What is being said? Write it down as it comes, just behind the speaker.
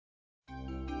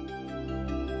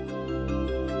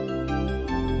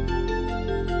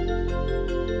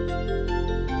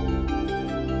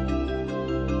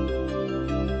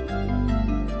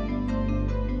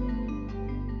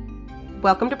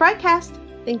Welcome to Brightcast.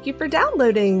 Thank you for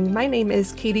downloading. My name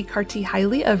is Katie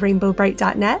Carty-Hiley of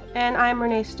RainbowBright.net. And I'm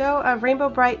Renee Stowe of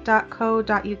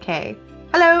RainbowBright.co.uk.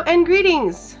 Hello and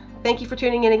greetings. Thank you for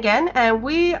tuning in again, and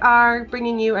we are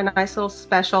bringing you a nice little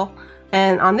special.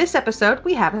 And on this episode,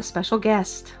 we have a special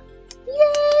guest.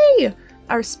 Yay!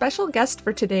 Our special guest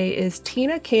for today is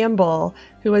Tina Campbell,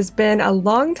 who has been a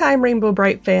longtime Rainbow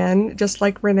Bright fan, just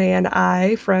like Renee and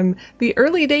I, from the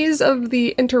early days of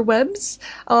the interwebs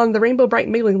on the Rainbow Bright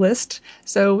mailing list.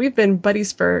 So we've been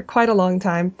buddies for quite a long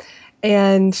time.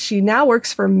 And she now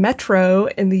works for Metro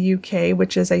in the UK,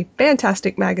 which is a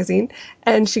fantastic magazine.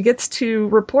 And she gets to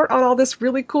report on all this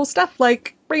really cool stuff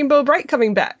like Rainbow Bright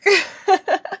coming back.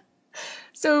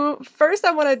 So first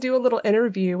I want to do a little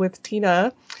interview with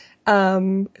Tina.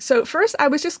 So first, I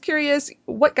was just curious,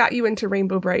 what got you into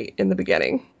Rainbow Bright in the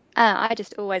beginning? I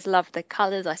just always loved the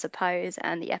colours, I suppose,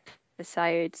 and the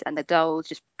episodes and the dolls,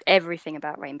 just everything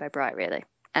about Rainbow Bright, really.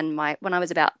 And when I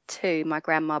was about 2, my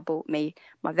grandma bought me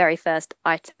my very first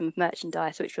item of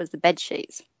merchandise, which was the bed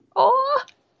sheets. Oh,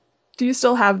 do you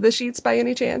still have the sheets by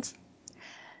any chance?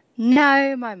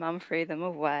 No, my mum threw them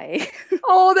away.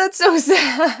 Oh, that's so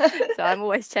sad. So I'm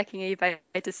always checking eBay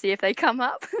to see if they come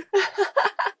up.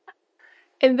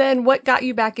 And then what got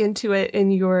you back into it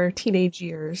in your teenage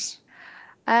years?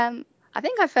 I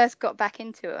think I first got back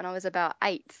into it when I was about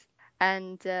 8,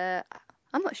 and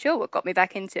I'm not sure what got me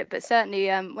back into it, but certainly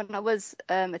when I was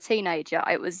a teenager,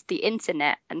 it was the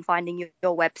internet and finding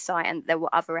your website, and there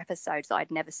were other episodes that I'd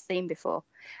never seen before,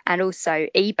 and also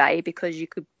eBay, because you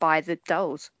could buy the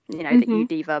dolls, that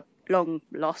you'd either long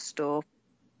lost or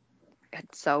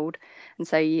had sold, and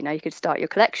so you could start your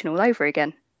collection all over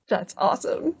again. That's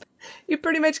awesome. You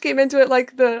pretty much came into it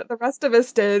like the rest of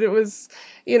us did. It was,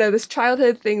 this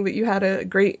childhood thing that you had a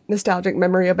great nostalgic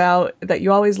memory about that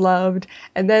you always loved.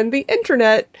 And then the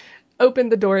internet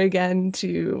opened the door again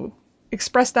to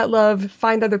express that love,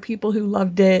 find other people who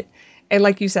loved it. And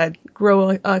like you said,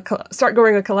 start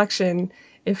growing a collection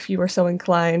if you were so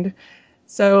inclined.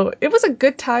 So it was a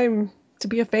good time to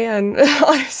be a fan,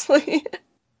 honestly.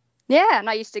 Yeah, and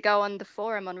I used to go on the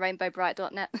forum on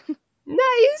rainbowbright.net.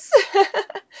 Nice.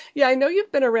 Yeah, I know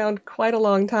you've been around quite a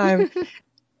long time.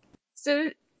 So,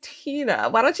 Tina,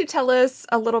 why don't you tell us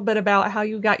a little bit about how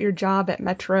you got your job at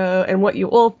Metro and what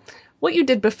you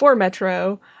did before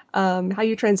Metro, how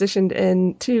you transitioned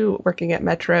into working at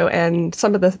Metro, and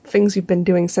some of the things you've been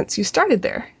doing since you started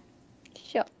there.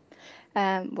 Sure.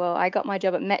 Well, I got my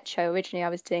job at Metro. Originally, I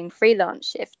was doing freelance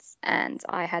shifts, and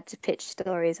I had to pitch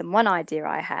stories. And one idea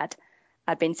I'd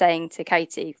been saying to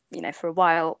Katie, for a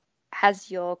while,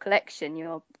 has your collection,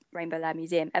 your Rainbow Lab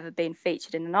Museum, ever been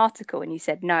featured in an article? And you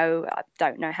said, no, I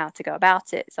don't know how to go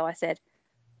about it. So I said,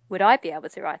 would I be able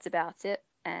to write about it?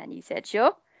 And you said,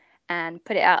 sure, and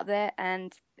put it out there,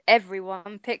 and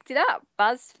everyone picked it up.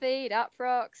 BuzzFeed,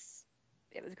 Uproxx.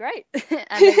 It was great.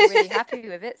 And they were really happy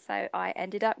with it. So I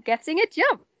ended up getting a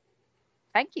job.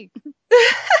 Thank you.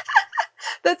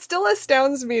 That still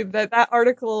astounds me that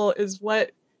article is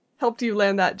what helped you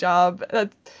land that job.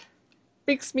 That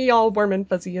makes me all warm and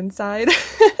fuzzy inside.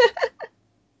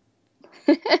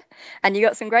 And you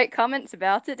got some great comments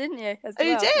about it, didn't you? As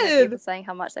well. I did. People saying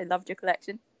how much they loved your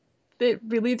collection. It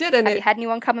really did. And Have you had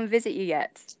anyone come and visit you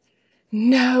yet?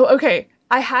 No. Okay.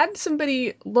 I had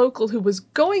somebody local who was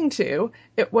going to.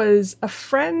 It was a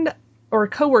friend or a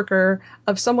coworker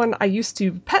of someone I used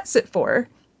to pet sit for.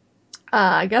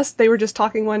 I guess they were just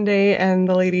talking one day and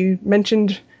the lady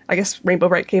mentioned, I guess Rainbow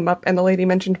Bright came up and the lady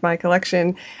mentioned my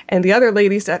collection. And the other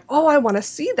lady said, oh, I want to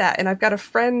see that. And I've got a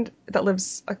friend that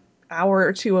lives an hour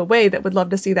or 2 away that would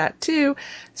love to see that too.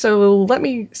 So let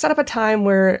me set up a time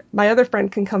where my other friend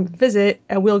can come visit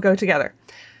and we'll go together.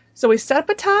 So we set up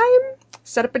a time,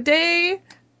 set up a day,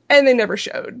 and they never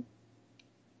showed.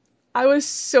 I was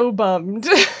so bummed.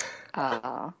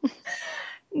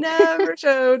 Never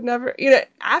showed, never,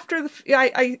 after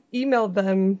I emailed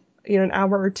them, an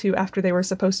hour or 2 after they were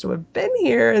supposed to have been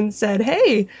here and said,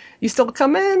 hey, you still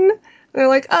come in? And they're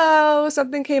like, oh,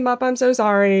 something came up, I'm so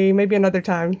sorry, maybe another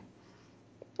time.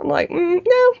 I'm like,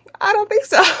 no, I don't think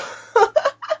so.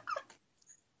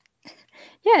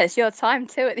 Yeah, it's your time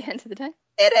too at the end of the day.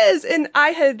 It is, and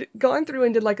I had gone through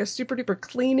and did like a super duper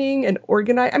cleaning and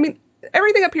organize. I mean,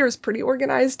 everything up here is pretty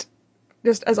organized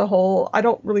just as a whole. I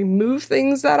don't really move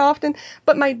things that often,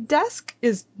 but my desk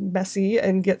is messy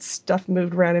and gets stuff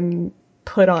moved around and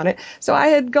put on it. So I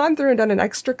had gone through and done an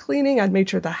extra cleaning. I'd made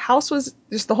sure the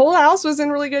whole house was in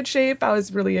really good shape. I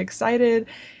was really excited,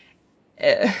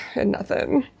 and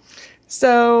nothing.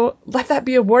 So let that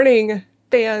be a warning,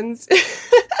 fans.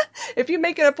 If you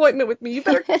make an appointment with me, you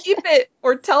better keep it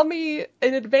or tell me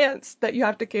in advance that you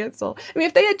have to cancel. I mean,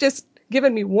 if they had just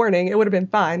given me warning, it would have been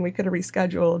fine. We could have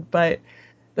rescheduled, but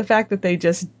the fact that they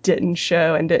just didn't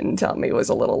show and didn't tell me was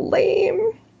a little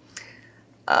lame.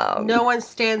 No one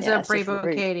stands Yeah, up it's for just Rainbow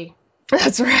rude. Katie.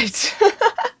 That's right.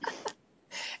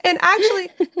 And actually,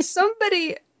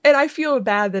 somebody, and I feel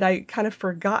bad that I kind of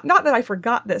forgot, not that I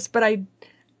forgot this, but I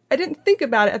didn't think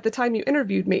about it at the time you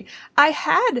interviewed me. I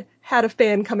had a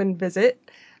fan come and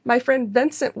visit. My friend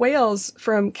Vincent Wales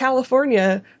from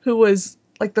California, who was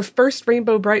like the first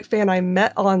Rainbow Bright fan I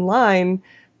met online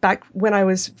back when I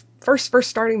was first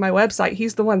starting my website.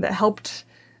 He's the one that helped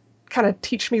kind of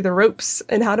teach me the ropes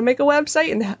and how to make a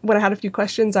website. And when I had a few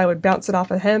questions, I would bounce it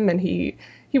off of him, and he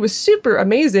was super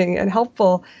amazing and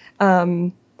helpful.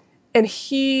 And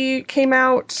he came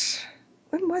out,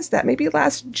 when was that? Maybe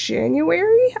last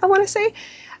January, I want to say,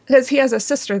 because he has a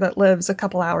sister that lives a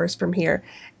couple hours from here.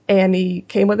 And he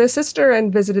came with his sister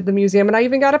and visited the museum. And I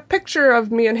even got a picture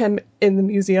of me and him in the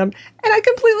museum. And I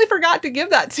completely forgot to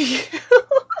give that to you.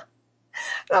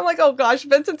 And I'm like, oh gosh,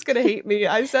 Vincent's going to hate me.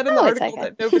 I said in the Oh, it's article okay.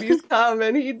 that nobody's come,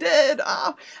 and he did.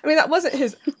 I mean, that wasn't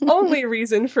his only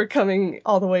reason for coming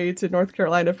all the way to North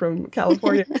Carolina from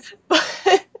California.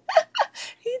 But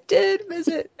he did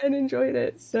visit and enjoyed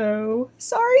it. So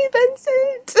sorry,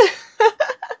 Vincent.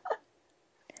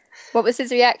 What was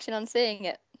his reaction on seeing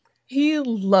it? He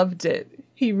loved it.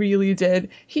 He really did.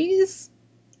 He's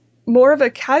more of a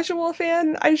casual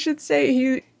fan, I should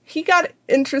say. He got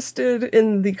interested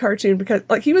in the cartoon because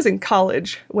like he was in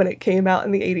college when it came out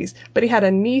in the 80s, but he had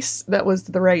a niece that was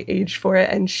the right age for it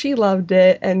and she loved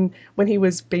it. And when he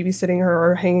was babysitting her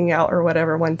or hanging out or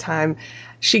whatever one time,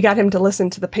 she got him to listen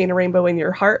to the Paint a Rainbow in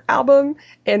Your Heart album,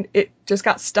 and it just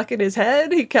got stuck in his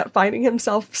head. He kept finding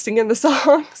himself singing the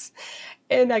songs.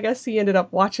 And I guess he ended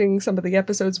up watching some of the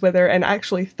episodes with her and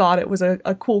actually thought it was a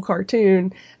cool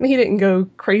cartoon. I mean, he didn't go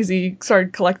crazy,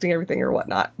 started collecting everything or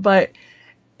whatnot, but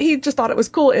he just thought it was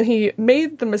cool. And he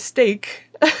made the mistake,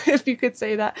 if you could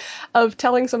say that, of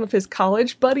telling some of his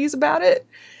college buddies about it.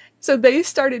 So they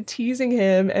started teasing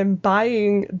him and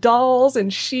buying dolls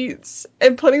and sheets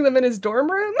and putting them in his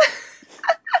dorm room.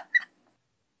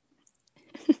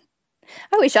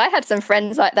 I wish I had some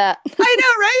friends like that. I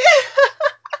know, right?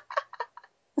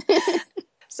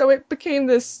 So it became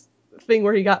this thing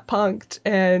where he got punked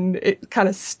and it kind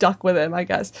of stuck with him, I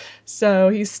guess. So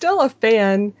he's still a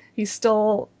fan. He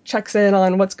still checks in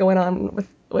on what's going on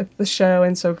with the show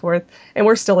and so forth. And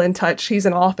we're still in touch. He's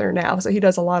an author now, so he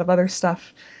does a lot of other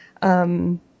stuff.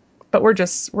 But we're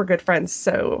good friends.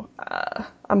 So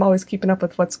I'm always keeping up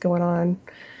with what's going on.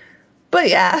 But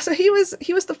yeah, so he was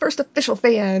the first official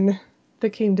fan that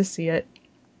came to see it.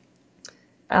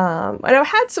 And I've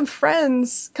had some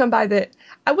friends come by that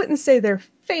I wouldn't say they're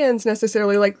fans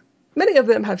necessarily. Like many of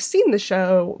them have seen the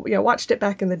show, watched it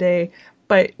back in the day,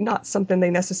 but not something they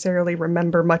necessarily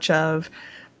remember much of.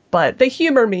 But they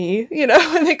humor me,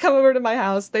 when they come over to my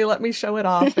house, they let me show it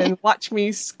off and watch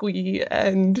me squee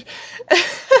and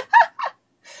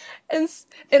and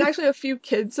and actually a few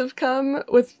kids have come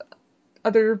with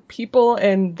other people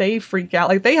and they freak out.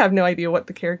 Like they have no idea what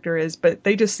the character is, but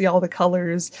they just see all the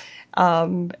colors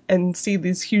and see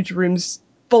these huge rooms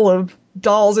full of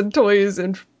dolls and toys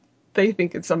and they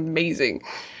think it's amazing.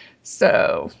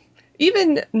 So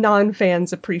even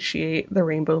non-fans appreciate the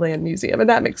Rainbow Land Museum and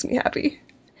that makes me happy.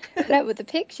 No, but the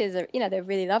pictures are, they're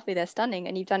really lovely. They're stunning,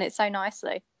 and you've done it so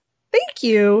nicely. Thank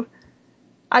you.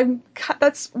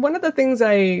 That's one of the things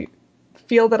I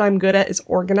feel that I'm good at is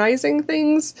organizing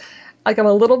things. Like I'm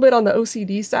a little bit on the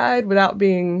OCD side without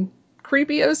being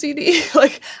creepy OCD.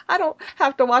 Like I don't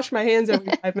have to wash my hands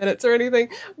every 5 minutes or anything,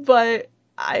 but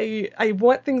I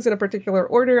want things in a particular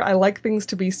order. I like things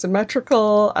to be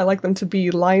symmetrical. I like them to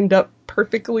be lined up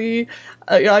perfectly.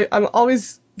 I'm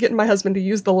always getting my husband to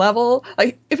use the level.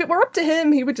 Like if it were up to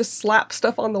him, he would just slap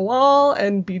stuff on the wall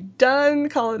and be done,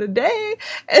 call it a day.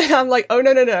 And I'm like, oh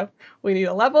no. We need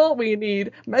a level. We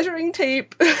need measuring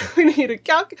tape. We need a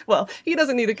well, he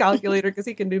doesn't need a calculator because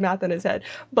he can do math in his head.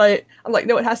 But I'm like,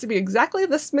 no, it has to be exactly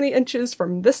this many inches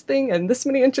from this thing and this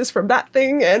many inches from that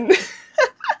thing. And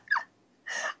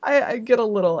I get a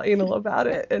little anal about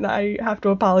it, and I have to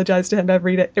apologize to him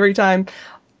every time.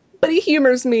 But he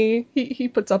humors me. He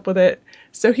puts up with it.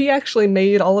 So he actually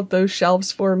made all of those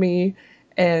shelves for me,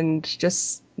 and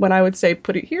just when I would say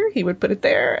put it here, he would put it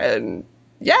there, and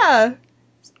yeah,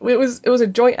 it was a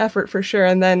joint effort for sure.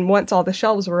 And then once all the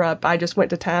shelves were up, I just went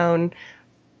to town,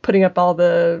 putting up all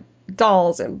the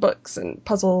dolls and books and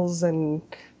puzzles and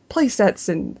play sets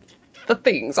and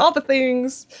all the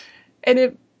things, and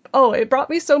it brought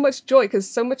me so much joy because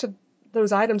so much of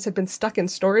those items had been stuck in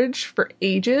storage for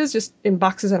ages, just in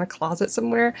boxes in a closet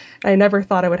somewhere. I never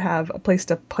thought I would have a place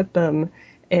to put them,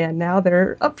 and now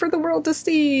they're up for the world to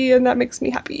see, and that makes me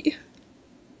happy.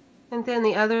 And then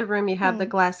the other room, you have the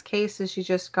glass cases you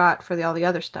just got for all the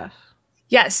other stuff.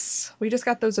 Yes, we just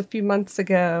got those a few months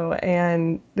ago,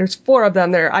 and there's 4 of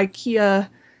them. They're IKEA.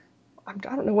 I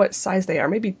don't know what size they are.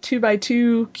 Maybe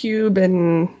 2x2 cube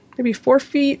and maybe 4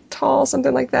 feet tall,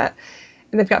 something like that.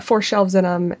 And they've got 4 shelves in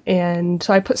them. And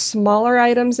so I put smaller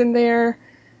items in there.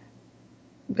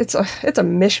 It's a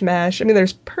mishmash. I mean,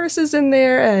 there's purses in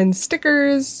there and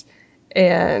stickers,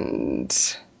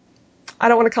 and I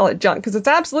don't want to call it junk because it's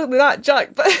absolutely not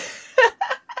junk. But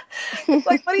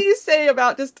like, what do you say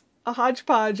about just a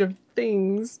hodgepodge of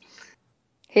things?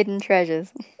 Hidden treasures.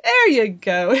 There you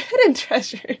go, hidden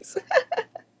treasures.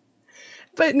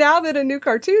 But now that a new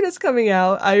cartoon is coming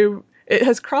out, it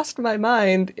has crossed my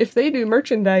mind, if they do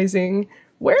merchandising,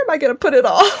 where am I going to put it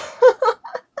all?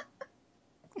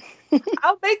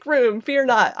 I'll make room, fear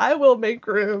not. I will make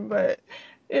room, but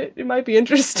it might be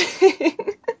interesting.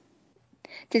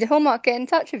 Did Hallmark get in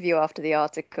touch with you after the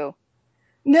article?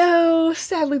 No,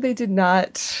 sadly they did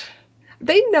not.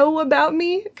 They know about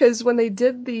me because when they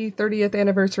did the 30th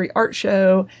anniversary art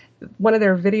show, one of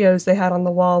their videos they had on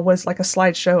the wall was like a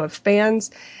slideshow of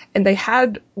fans, and they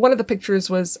had one of the pictures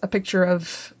was a picture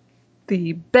of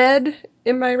the bed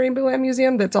in my Rainbow Land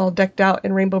Museum that's all decked out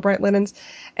in rainbow bright linens,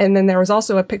 and then there was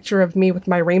also a picture of me with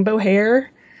my rainbow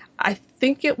hair. I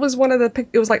think it was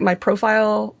it was like my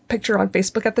profile picture on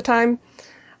Facebook at the time.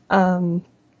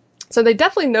 So they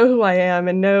definitely know who I am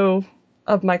and know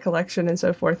of my collection and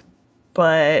so forth,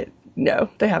 but no,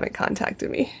 they haven't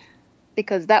contacted me.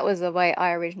 Because that was the way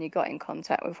I originally got in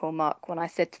contact with Hallmark when I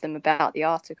said to them about the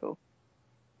article.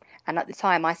 And at the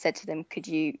time I said to them, could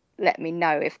you let me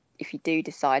know if you do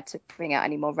decide to bring out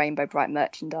any more Rainbow Bright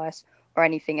merchandise or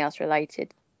anything else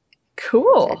related.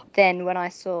 Cool. So then when I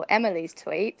saw Emily's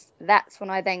tweets, that's when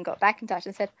I then got back in touch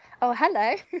and said, oh,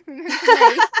 hello, remember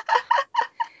me?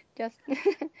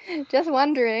 just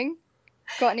wondering,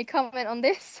 got any comment on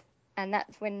this? And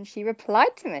that's when she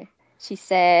replied to me. She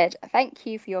said, thank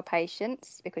you for your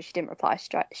patience, because she didn't reply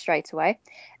straight away.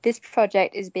 This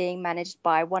project is being managed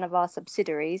by one of our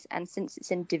subsidiaries, and since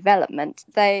it's in development,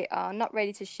 they are not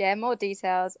ready to share more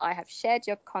details. I have shared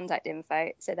your contact info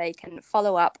so they can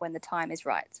follow up when the time is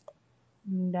right.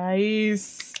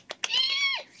 Nice.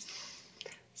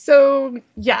 So,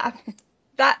 yeah,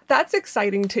 that's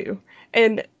exciting too.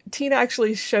 And Tina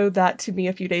actually showed that to me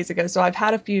a few days ago, so I've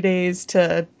had a few days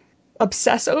to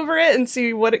obsess over it and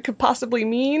see what it could possibly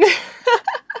mean.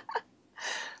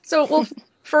 So, well,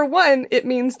 for one, it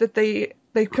means that they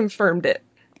confirmed it.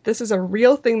 This is a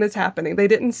real thing that's happening. They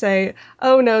didn't say,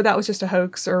 oh no, that was just a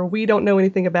hoax, or we don't know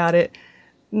anything about it.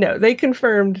 No, they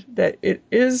confirmed that it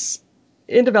is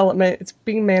in development. It's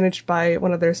being managed by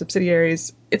one of their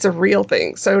subsidiaries. It's a real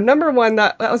thing. So number one,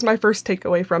 that was my first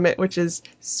takeaway from it, which is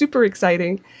super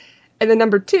exciting. And then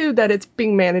number 2, that it's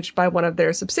being managed by one of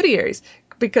their subsidiaries.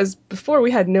 Because before we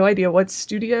had no idea what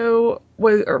studio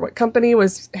was or what company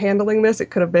was handling this. It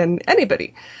could have been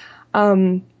anybody.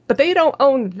 But they don't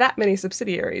own that many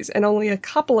subsidiaries, and only a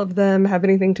couple of them have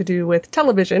anything to do with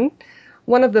television.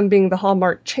 One of them being the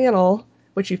Hallmark Channel,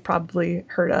 which you've probably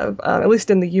heard of, at least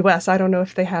in the US. I don't know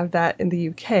if they have that in the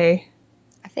UK.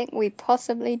 I think we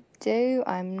possibly do.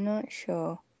 I'm not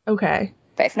sure. Okay.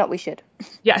 But if not, we should.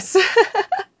 Yes.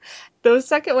 The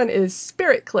second one is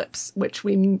Spirit Clips, which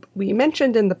we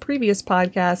mentioned in the previous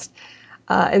podcast.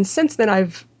 And since then,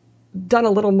 I've done a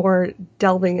little more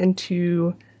delving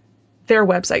into their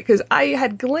website, because I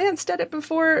had glanced at it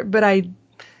before, but I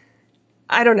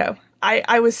don't know.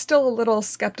 I was still a little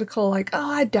skeptical, like,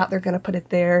 oh, I doubt they're going to put it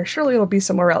there. Surely it'll be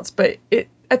somewhere else. But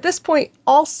at this point,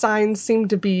 all signs seem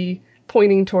to be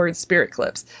pointing towards Spirit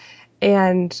Clips.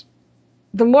 And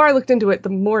the more I looked into it, the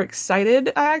more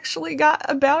excited I actually got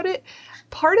about it.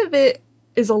 Part of it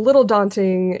is a little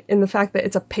daunting in the fact that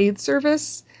it's a paid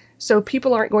service, so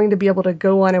people aren't going to be able to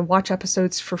go on and watch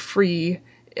episodes for free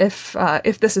if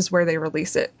this is where they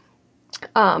release it.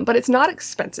 But it's not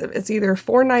expensive. It's either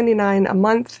 $4.99 a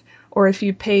month, or if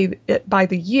you pay it by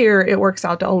the year, it works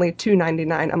out to only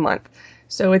 $2.99 a month.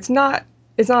 So it's not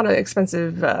an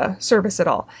expensive service at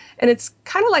all. And it's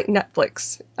kind of like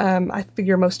Netflix. I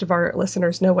figure most of our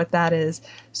listeners know what that is.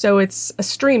 So it's a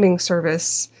streaming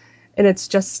service, and it's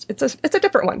a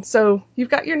different one. So you've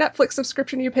got your Netflix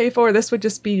subscription you pay for. This would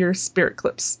just be your Spirit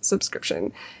Clips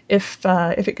subscription if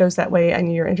it goes that way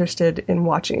and you're interested in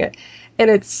watching it. And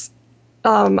it's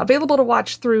available to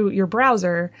watch through your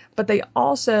browser, but they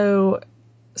also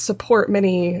support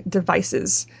many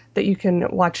devices that you can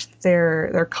watch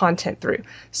their content through.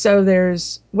 So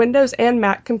there's Windows and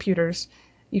Mac computers.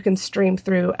 You can stream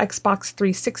through Xbox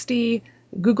 360,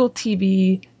 Google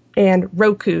TV, and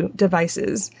Roku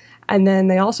devices. And then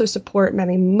they also support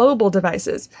many mobile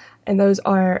devices, and those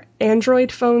are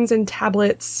Android phones and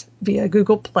tablets via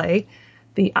Google Play,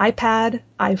 the iPad,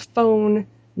 iPhone,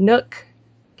 Nook,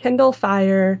 Kindle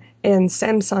Fire, and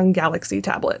Samsung Galaxy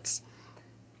tablets.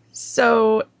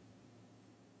 So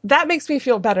that makes me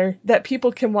feel better that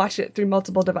people can watch it through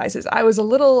multiple devices. I was a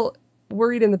little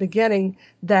worried in the beginning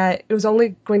that it was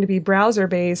only going to be browser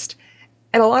based,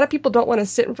 and a lot of people don't want to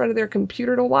sit in front of their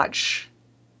computer to watch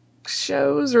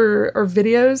shows or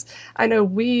videos. I know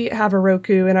we have a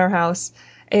Roku in our house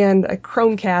and a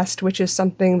Chromecast, which is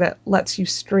something that lets you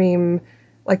stream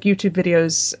like YouTube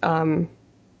videos. Well,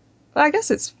 I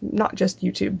guess it's not just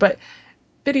YouTube, but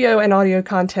video and audio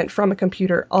content from a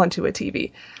computer onto a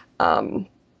TV. And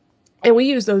we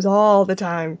use those all the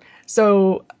time.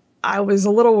 So I was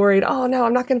a little worried, oh no,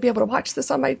 I'm not going to be able to watch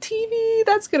this on my TV.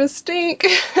 That's going to stink.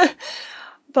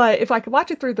 But if I could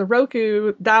watch it through the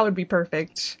Roku, that would be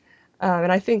perfect.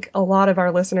 And I think a lot of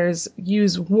our listeners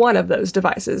use one of those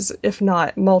devices, if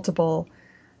not multiple.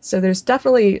 So there's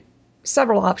definitely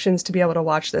several options to be able to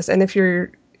watch this. And if you're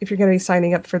going to be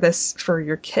signing up for this for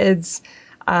your kids,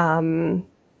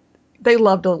 they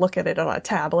love to look at it on a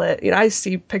tablet. You know, I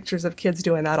see pictures of kids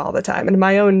doing that all the time, and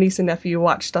my own niece and nephew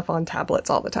watch stuff on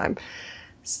tablets all the time.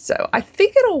 So I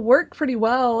think it'll work pretty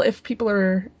well if people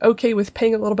are okay with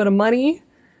paying a little bit of money,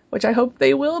 which I hope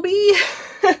they will be,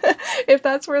 if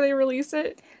that's where they release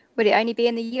it. Would it only be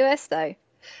in the US though?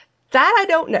 That I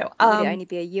don't know. Would it only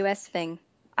be a US thing?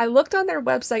 I looked on their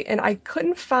website and I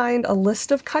couldn't find a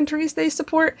list of countries they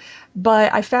support,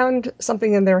 but I found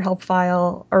something in their help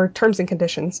file, or terms and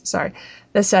conditions, sorry,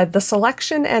 that said the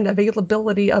selection and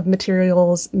availability of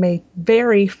materials may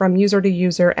vary from user to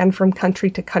user and from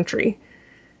country to country.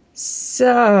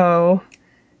 So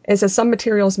it says some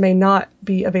materials may not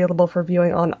be available for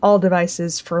viewing on all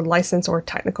devices for license or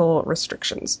technical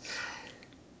restrictions.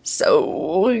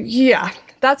 So, yeah,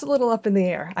 that's a little up in the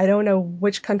air. I don't know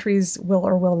which countries will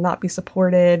or will not be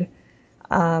supported.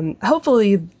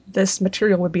 Hopefully, this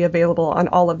material would be available on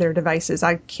all of their devices.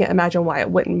 I can't imagine why it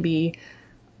wouldn't be,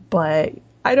 but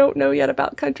I don't know yet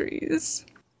about countries.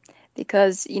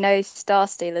 Because, you know, Star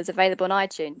Stealer is available on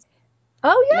iTunes.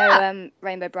 Oh, yeah! You know,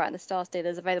 Rainbow Bright and the Star Stealer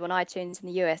is available on iTunes in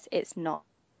the US. It's not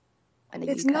in the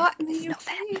It's UK. not in the It's not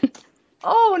UK. fair.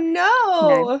 Oh, No,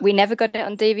 no! we never got it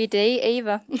on DVD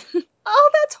either.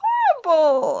 Oh, that's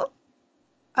horrible!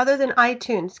 Other than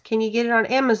iTunes, can you get it on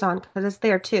Amazon? Because it's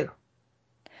there too.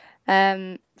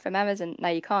 From Amazon, no,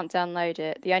 you can't download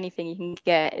it. The only thing you can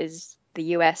get is the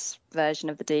US version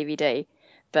of the DVD,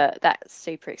 but that's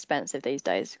super expensive these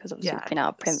days because obviously Yeah, it's been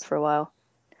out of print for a while.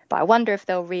 But I wonder if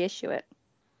they'll reissue it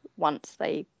once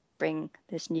they bring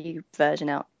this new version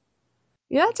out.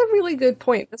 yeah, that's a really good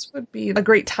point. This would be a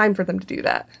great time for them to do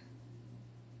that.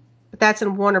 But that's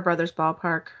in Warner Brothers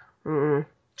ballpark. Mm-mm.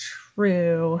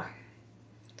 True.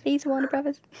 Please, Warner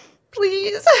Brothers.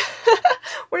 Please.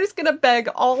 We're just gonna beg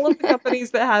all of the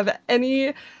companies that have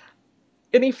any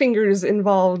fingers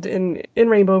involved in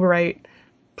Rainbow Bright.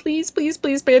 Please, please,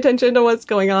 please pay attention to what's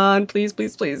going on. Please,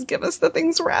 please, please give us the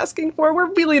things we're asking for.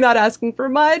 We're really not asking for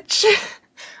much.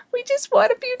 We just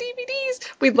want a few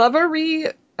DVDs. We'd love a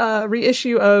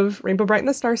reissue of Rainbow Bright and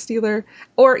the Star Stealer,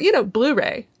 or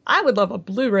Blu-ray. I would love a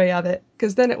Blu-ray of it,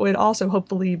 because then it would also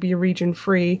hopefully be region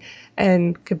free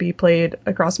and could be played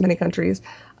across many countries.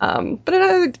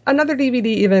 But another DVD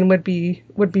even would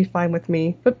be fine with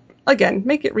me. But again,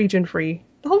 make it region free.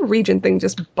 The whole region thing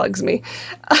just bugs me.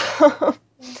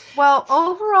 Well,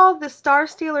 overall, the Star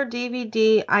Stealer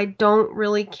DVD I don't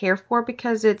really care for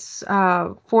because it's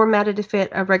formatted to fit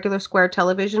a regular square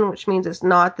television, which means it's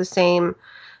not the same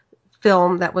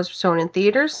film that was shown in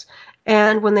theaters.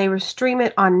 And when they stream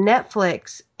it on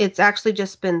Netflix, it's actually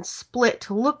just been split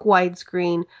to look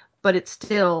widescreen, but it's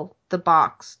still the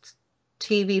boxed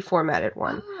TV formatted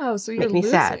one. Oh, so you're Make me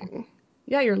sad. losing.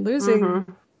 Yeah, you're losing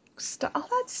Mm-hmm. stuff. Oh,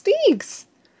 that stinks.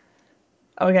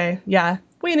 Okay, yeah.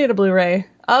 We need a Blu-ray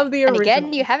of the And original.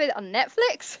 again, you have it on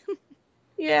Netflix?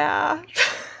 Yeah.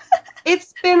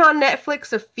 It's been on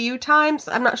Netflix a few times.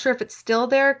 I'm not sure if it's still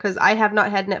there because I have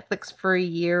not had Netflix for a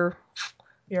year.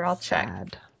 Here, I'll check.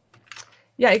 Sad.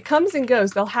 Yeah, it comes and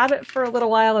goes. They'll have it for a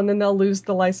little while and then they'll lose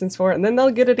the license for it and then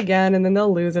they'll get it again and then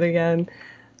they'll lose it again.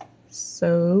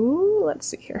 So, let's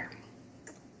see here.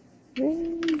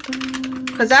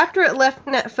 Because after it left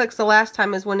Netflix the last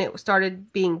time is when it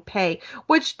started being pay,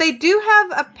 which they do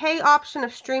have a pay option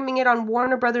of streaming it on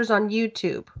Warner Brothers on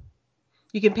YouTube.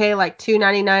 You can pay like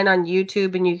 $2.99 on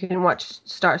YouTube, and you can watch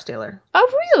Star Stealer.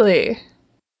 Oh, really?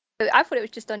 I thought it was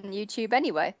just on YouTube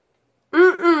anyway.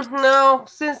 No,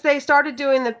 since they started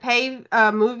doing the pay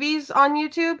movies on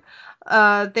YouTube,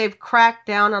 they've cracked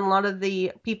down on a lot of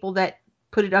the people that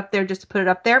put it up there just to put it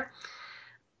up there.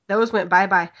 Those went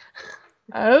bye-bye.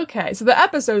 Okay, so the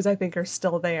episodes I think are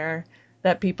still there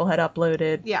that people had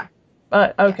uploaded. Yeah.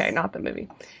 But okay, Yes. not the movie.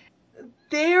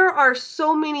 There are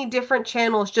so many different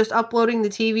channels just uploading the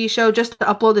TV show just to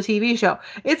upload the TV show.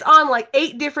 It's on like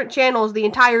 8 different channels the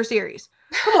entire series.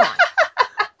 Come on.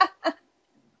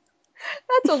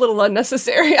 That's a little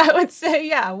unnecessary, I would say.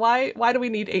 Yeah, why do we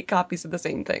need 8 copies of the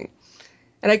same thing?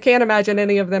 And I can't imagine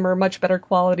any of them are much better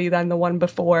quality than the one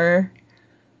before.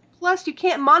 Plus, you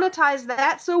can't monetize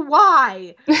that, so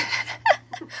why?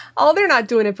 Oh, they're not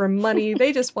doing it for money.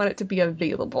 They just want it to be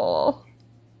available.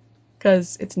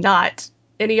 Because it's not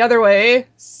any other way.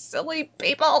 Silly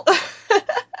people.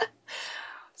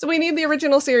 So we need the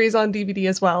original series on DVD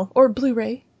as well, or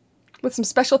Blu-ray, with some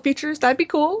special features. That'd be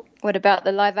cool. What about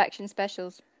the live action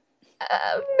specials?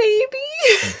 Maybe.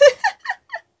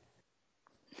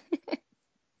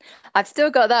 I've still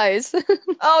got those.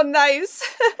 Oh, nice.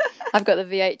 I've got the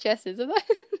VHSs of those.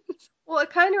 Well,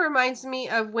 it kind of reminds me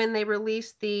of when they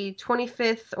released the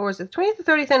 25th, or was it 20th or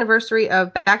 30th anniversary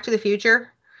of Back to the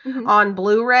Future on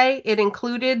Blu-ray. It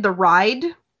included the ride.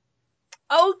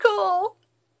 Oh, cool.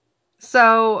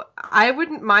 So I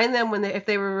wouldn't mind them if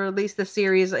they were released the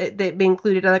series, they'd be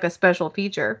included like a special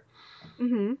feature.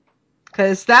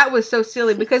 Because that was so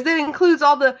silly. Because it includes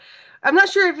all the. I'm not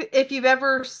sure if you've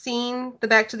ever seen the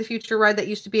Back to the Future ride that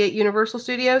used to be at Universal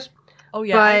Studios. Oh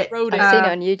yeah, I rode it. I've seen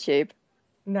it on YouTube.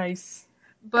 Nice.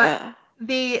 But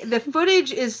the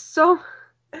footage is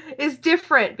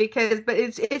different but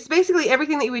it's basically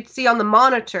everything that you would see on the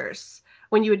monitors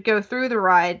when you would go through the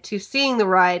ride to seeing the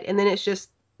ride, and then it's just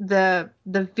the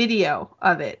video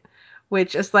of it,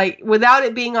 which is like without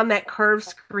it being on that curved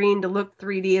screen to look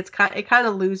 3D, it kind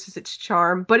of loses its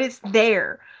charm, but it's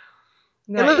there.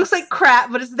 Nice. It looks like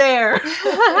crap, but it's there.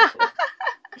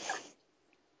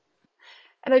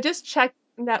 And I just checked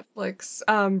Netflix.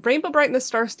 Rainbow Bright and the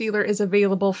Star Stealer is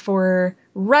available for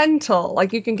rental.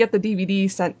 Like, you can get the DVD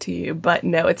sent to you, but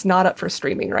no, it's not up for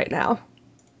streaming right now.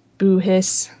 Boo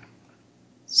hiss.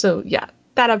 So yeah,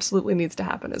 that absolutely needs to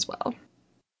happen as well.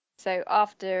 So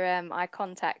after I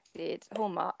contacted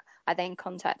Hallmark, I then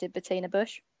contacted Bettina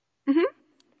Bush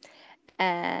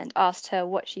and asked her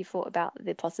what she thought about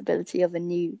the possibility of a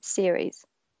new series.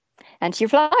 And she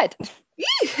replied.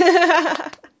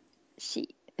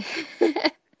 She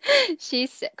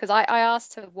said, because I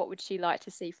asked her what would she like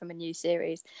to see from a new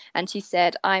series, and she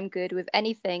said, I'm good with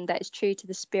anything that is true to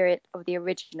the spirit of the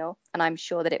original, and I'm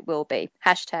sure that it will be.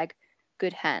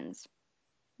 #good hands.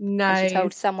 Nice. And she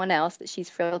told someone else that she's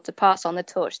thrilled to pass on the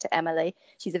torch to Emily.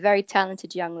 She's a very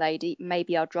talented young lady.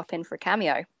 Maybe I'll drop in for a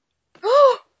cameo.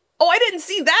 Oh, I didn't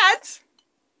see that.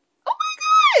 Oh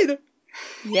my god.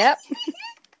 Yep.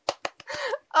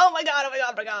 Oh my god, oh my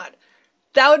god, oh my god.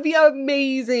 That would be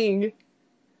amazing.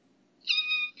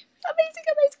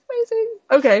 Amazing.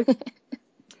 Okay.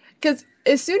 Because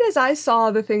as soon as I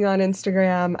saw the thing on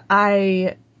Instagram,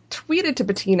 I tweeted to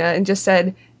Bettina and just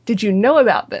said, did you know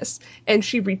about this? And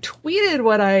she retweeted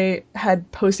what I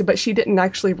had posted, but she didn't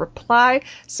actually reply.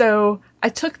 So I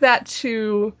took that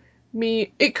to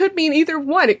me. It could mean either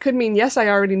one. It could mean, yes, I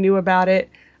already knew about it.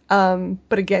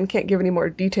 But again, can't give any more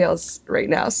details right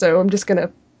now. So I'm just going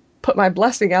to put my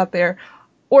blessing out there.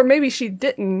 Or maybe she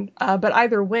didn't, but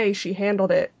either way, she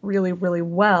handled it really, really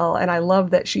well. And I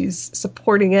love that she's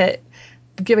supporting it,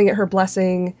 giving it her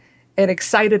blessing, and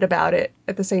excited about it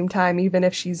at the same time, even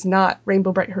if she's not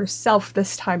Rainbow Bright herself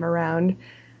this time around.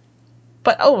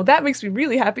 But, oh, that makes me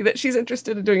really happy that she's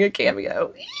interested in doing a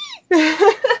cameo.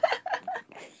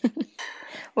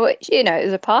 Well, it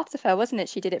was a part of her, wasn't it?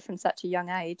 She did it from such a young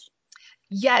age.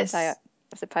 Yes. So I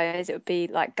suppose it would be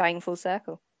like going full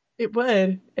circle. It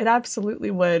would. It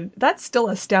absolutely would. That still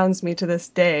astounds me to this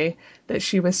day that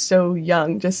she was so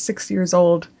young, just 6 years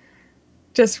old.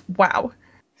 Just wow.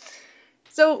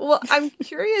 So, well, I'm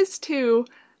curious too,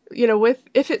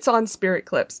 if it's on Spirit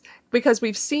Clips, because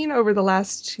we've seen over the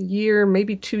last year,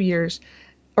 maybe 2 years,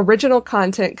 original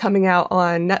content coming out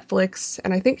on Netflix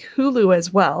and I think Hulu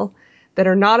as well that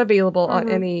are not available on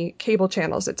any cable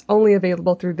channels. It's only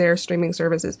available through their streaming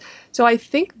services. So I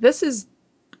think this is,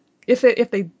 if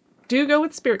they do go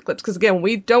with Spirit Clips, because again,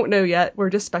 we don't know yet, we're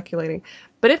just speculating,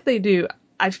 but if they do,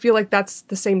 I feel like that's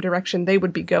the same direction they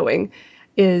would be going,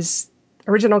 is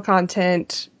original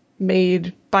content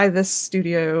made by this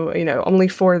studio, only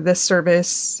for this service,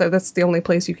 so that's the only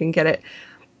place you can get it.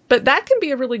 But that can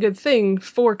be a really good thing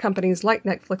for companies like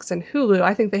Netflix and Hulu.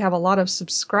 I think they have a lot of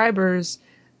subscribers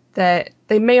that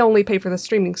they may only pay for the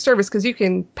streaming service, because you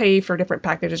can pay for different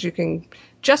packages. You can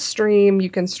just stream, you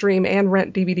can stream and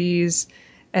rent DVDs,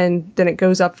 and then it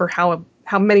goes up for how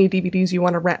many DVDs you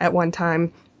want to rent at one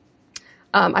time.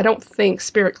 I don't think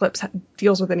Spirit Clips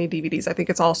deals with any DVDs. I think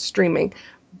it's all streaming.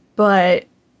 But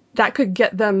that could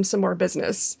get them some more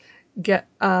business.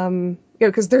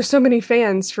 Because there's so many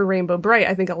fans for Rainbow Bright.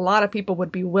 I think a lot of people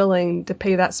would be willing to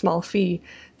pay that small fee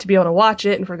to be able to watch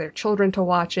it, and for their children to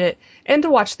watch it, and to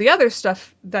watch the other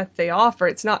stuff that they offer.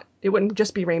 It wouldn't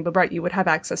just be Rainbow Bright. You would have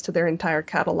access to their entire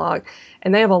catalog,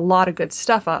 and they have a lot of good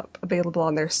stuff up available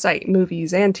on their site,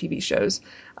 movies and TV shows,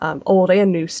 old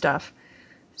and new stuff.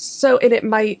 So, and it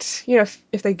might,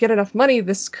 if they get enough money,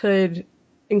 this could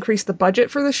increase the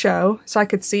budget for the show. So I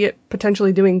could see it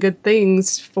potentially doing good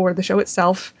things for the show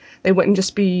itself. They wouldn't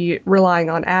just be relying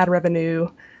on ad revenue,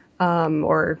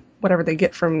 or whatever they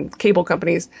get from cable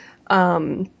companies.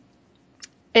 And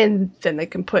then they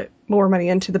can put more money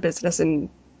into the business and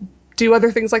do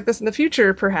other things like this in the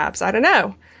future, perhaps. I don't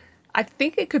know. I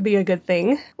think it could be a good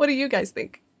thing. What do you guys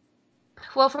think?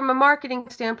 Well, from a marketing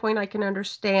standpoint, I can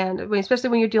understand, I mean,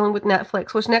 especially when you're dealing with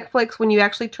Netflix. Which Netflix, when you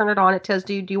actually turn it on, it tells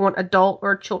you, do you want adult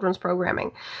or children's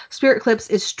programming? Spirit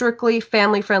Clips is strictly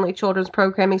family-friendly children's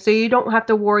programming, so you don't have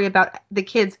to worry about the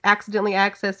kids accidentally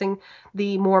accessing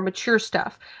the more mature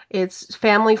stuff. It's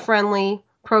family-friendly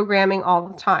programming all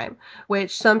the time,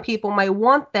 which some people might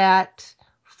want that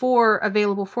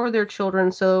available for their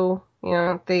children, so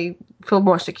they feel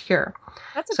more secure.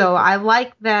 That's a So good point. I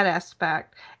like that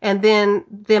aspect. And then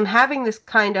them having this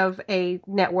kind of a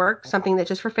network, something that's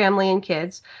just for family and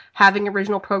kids, having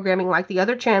original programming like the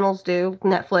other channels do,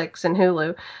 Netflix and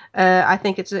Hulu, I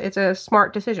think it's a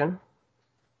smart decision.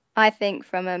 I think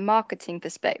from a marketing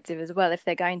perspective as well, if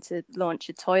they're going to launch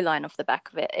a toy line off the back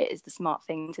of it, it is the smart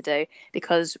thing to do,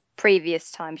 because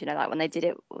previous times, like when they did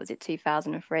it, what was it,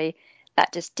 2003?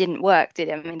 That just didn't work, did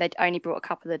it? I mean, they'd only brought a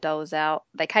couple of dolls out.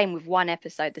 They came with one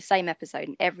episode, the same episode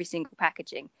in every single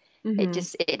packaging. Mm-hmm.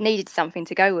 It needed something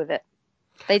to go with it.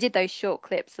 They did those short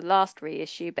clips the last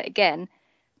reissue, but again,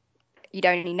 you'd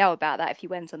only know about that if you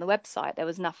went on the website. There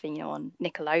was nothing, on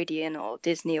Nickelodeon or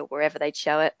Disney or wherever they'd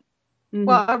show it. Mm-hmm.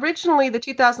 Well, originally the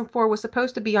 2004 was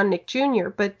supposed to be on Nick Jr.,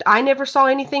 but I never saw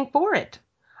anything for it.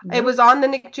 It Nope. was on the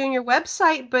Nick Jr.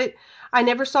 website, but I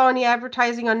never saw any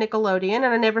advertising on Nickelodeon, and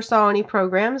I never saw any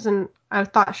programs, and I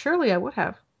thought surely I would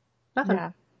have. Nothing.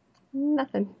 Yeah.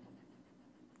 Nothing.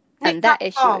 And Nick that dropped the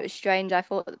issue, it ball. was strange. I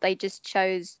thought that they just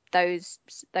chose those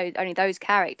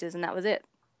characters, and that was it.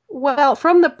 Well,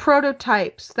 from the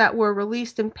prototypes that were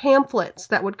released in pamphlets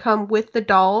that would come with the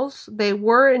dolls, they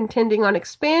were intending on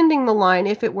expanding the line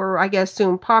if it were, I guess,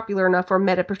 soon popular enough or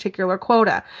met a particular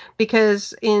quota.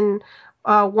 Because in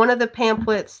one of the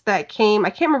pamphlets that came, I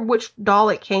can't remember which doll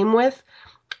it came with.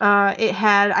 It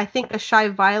had, I think, a Shy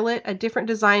Violet, a different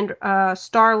designed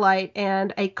Starlight,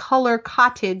 and a Color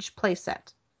Cottage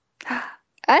playset.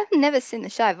 I've never seen the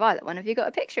Shy Violet one. Have you got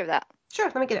a picture of that? Sure,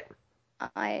 let me get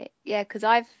it. Yeah, because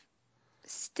I've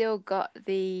still got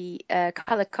the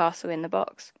Color Castle in the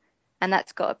box, and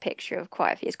that's got a picture of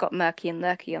quite a few. It's got Murky and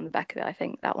Lurky on the back of it, I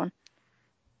think, that one.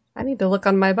 I need to look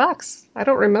on my box. I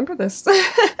don't remember this.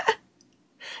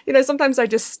 Sometimes I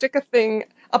just stick a thing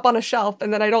up on a shelf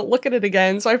and then I don't look at it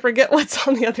again, so I forget what's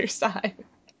on the other side.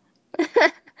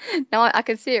 No, I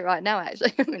can see it right now,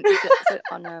 actually. It's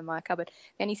on my cupboard.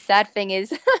 The only sad thing is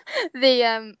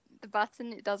the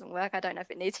button. It doesn't work. I don't know if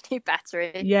it needs a new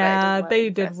battery, but it doesn't Yeah, work they when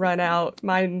you did press it. run out.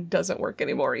 Mine doesn't work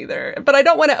anymore either. But I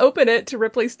don't want to open it to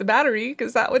replace the battery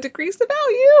because that would decrease the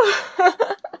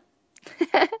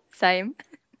value. Same.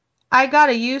 I got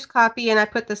a used copy and I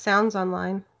put the sounds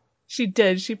online. She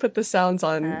did. She put the sounds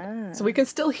on so we Ah. can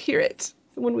still hear it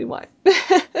when we want.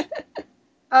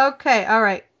 Okay, all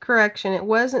right. Correction. It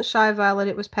wasn't Shy Violet,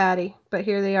 it was Patty. But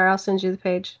here they are. I'll send you the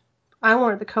page. I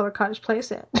wanted the Color Cottage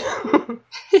playset.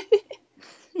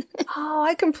 Oh,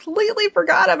 I completely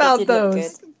forgot It about did look good.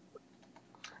 those.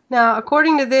 Now,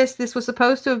 according to this was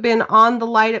supposed to have been on the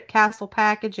Light Up Castle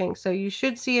packaging, so you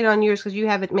should see it on yours because you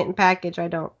have it mint package. I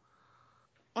don't.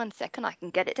 1 second, I can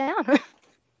get it down.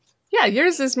 Yeah,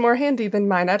 yours is more handy than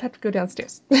mine. I'd have to go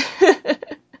downstairs.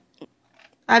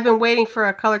 I've been waiting for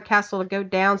a Color Castle to go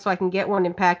down so I can get one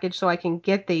in package so I can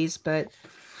get these, but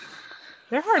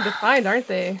They're hard to find, aren't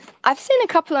they? I've seen a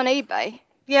couple on eBay.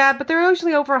 yeah, but they're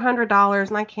usually over $100,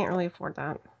 and I can't really afford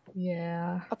that.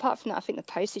 Yeah. Apart from that, I think the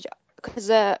postage, because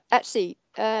actually,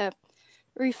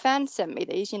 Rufan sent me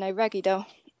these, Raggy Doll.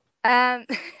 Okay,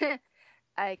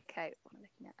 what am I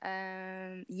looking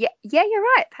at? Yeah, you're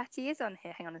right. Patty is on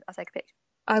here. Hang on, I'll take a picture.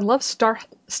 I love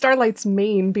Starlight's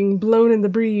mane being blown in the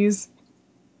breeze.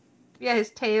 Yeah, his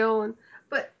tail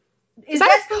but Is is that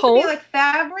that a supposed to be comb? like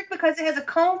fabric because it has a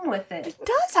comb with it? It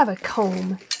does have a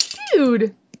comb.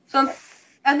 Dude. So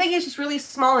I think it's just really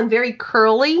small and very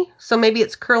curly. So maybe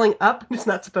it's curling up. It's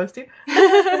not supposed to.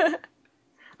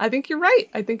 I think you're right.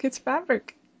 I think it's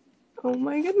fabric. Oh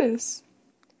my goodness.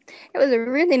 It was a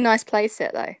really nice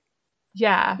playset though.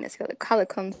 Yeah. And it's got the color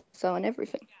console and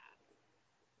everything.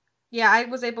 Yeah, I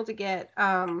was able to get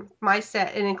my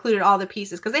set and included all the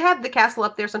pieces because they have the castle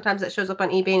up there. Sometimes that shows up on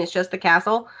eBay and it's just the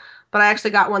castle. But I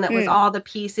actually got one that was all the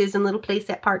pieces and little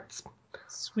playset parts.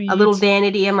 Sweet. A little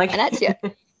vanity. I'm like, And actually,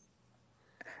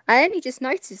 I only just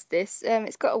noticed this.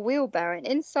 It's got a wheelbarrow and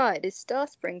inside is star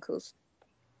sprinkles.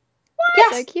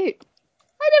 yes, So cute.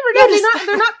 I never yeah, noticed that.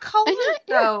 they're not colored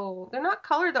Yeah. though. They're not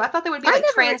colored though. I thought they would be I like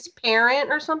never. transparent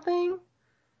or something.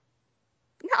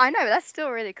 No, I know, but that's still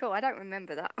really cool. I don't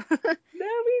remember that. No,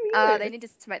 me neither. They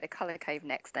needed to make the color cave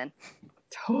next then.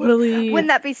 Totally. Wouldn't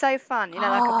that be so fun? Like a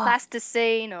Ah.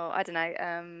 plasticine or I don't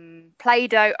know,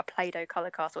 Play-Doh, a Play-Doh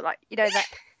color castle, like that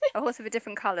a horse of a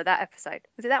different color. That episode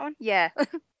was it that one? Yeah.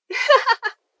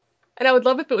 And I would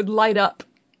love if it would light up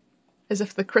as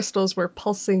if the crystals were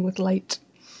pulsing with light.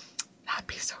 That'd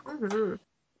be so cool. Mm-hmm.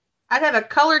 I'd have a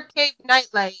colored cave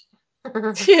nightlight.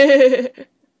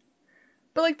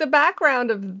 But like the background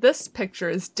of this picture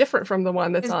is different from the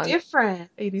one that's It's on different.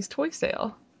 80s Toy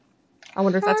Sale. I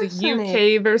wonder if that's a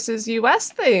Fascinating. UK versus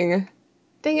US thing.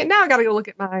 Dang it, now I gotta go look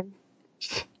at mine.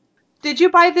 Did you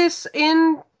buy this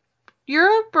in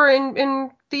Europe or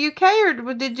in the UK,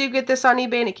 or did you get this on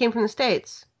eBay and it came from the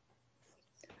States?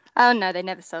 Oh no, they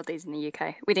never sold these in the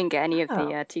UK. We didn't get any of Oh.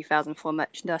 the 2004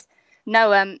 merchandise. No,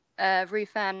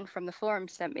 Rufan from the forum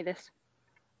sent me this.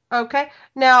 Okay.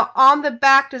 Now, on the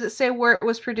back, does it say where it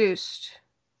was produced?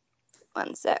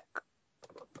 One sec.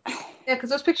 Yeah, because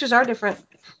those pictures are different.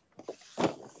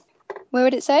 Where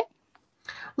would it say?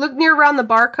 Look near around the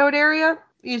barcode area,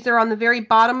 either on the very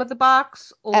bottom of the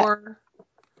box or...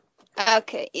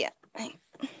 Okay, yeah.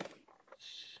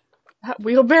 That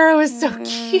wheelbarrow is so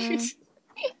cute.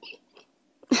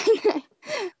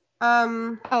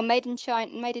 Oh, made in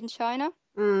China. Made in China.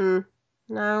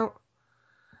 No.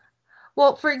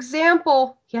 Well, for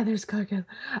example, yeah, there's color code.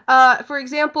 For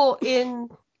example,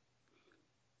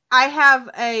 I have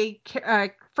a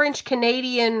French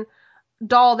Canadian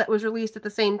doll that was released at the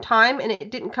same time, and it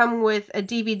didn't come with a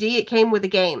DVD. It came with a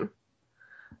game,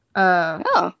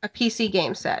 Oh. a PC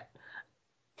game set.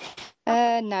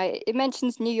 No, it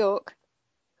mentions New York.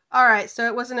 All right, so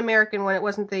it was an American one. It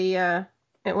wasn't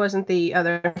the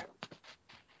other.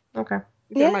 Okay.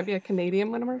 There might be a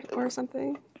Canadian one or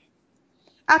something.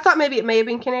 I thought maybe it may have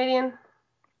been Canadian.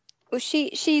 Well,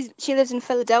 she lives in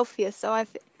Philadelphia, so I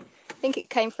think it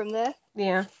came from there.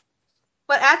 Yeah.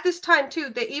 But at this time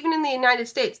too, even in the United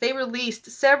States, they released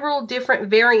several different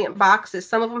variant boxes.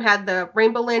 Some of them had the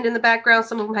Rainbow Land in the background.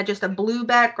 Some of them had just a blue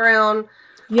background.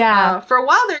 Yeah. For a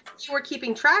while there, you were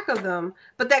keeping track of them,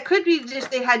 but that could be just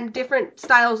they had different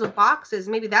styles of boxes.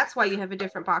 Maybe that's why you have a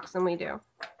different box than we do.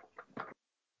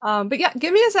 But yeah,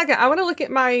 give me a second. I want to look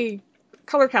at my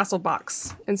Color Castle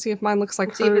box and see if mine looks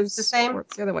like See if it's the hers same. or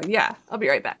it's the other one. Yeah, I'll be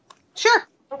right back. Sure.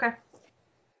 Okay.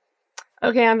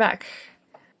 Okay, I'm back.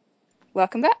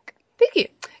 Welcome back. Thank you.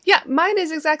 Yeah, mine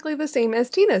is exactly the same as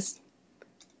Tina's.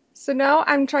 So now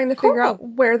I'm trying to figure out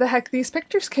where the heck these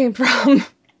pictures came from.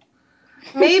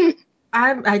 Maybe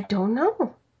I don't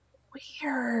know.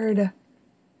 Weird.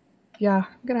 Yeah,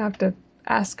 I'm gonna have to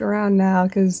ask around now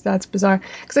because that's bizarre.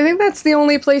 Because I think that's the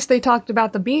only place they talked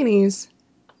about the beanies.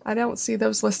 I don't see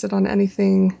those listed on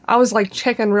anything. I was like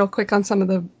checking real quick on some of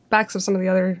the backs of some of the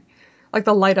other, like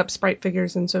the light up sprite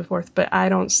figures and so forth, but I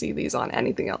don't see these on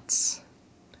anything else.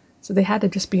 So they had to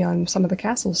just be on some of the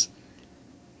castles.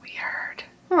 Weird.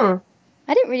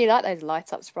 I didn't really like those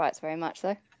light up sprites very much,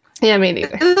 though. Yeah, me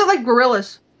neither. They look like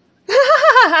gorillas.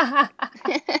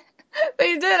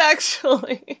 They did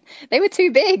actually. They were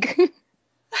too big.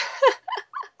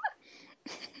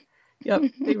 Yep,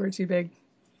 they were too big.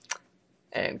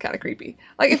 And kind of creepy.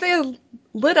 Like if they had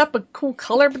lit up a cool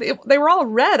color, but they were all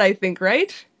red, I think,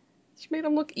 right? Which made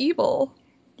them look evil.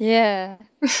 Yeah.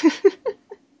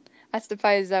 I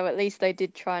suppose, though, at least they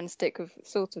did try and stick with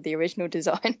sort of the original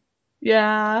design.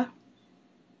 Yeah.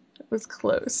 It was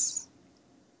close.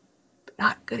 But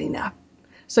not good enough.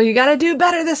 So you gotta do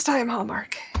better this time,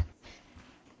 Hallmark.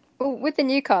 Well, with the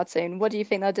new cartoon, what do you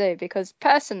think they'll do? Because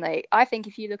personally, I think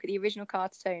if you look at the original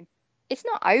cartoon, it's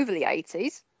not overly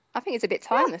 80s. I think it's a bit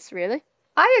timeless, really.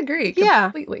 I agree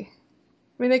completely.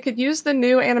 I mean, they could use the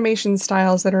new animation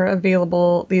styles that are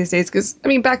available these days because, I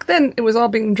mean, back then it was all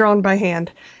being drawn by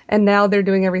hand, and now they're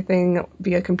doing everything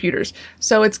via computers.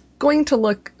 So it's going to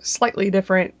look slightly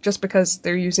different just because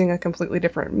they're using a completely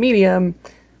different medium.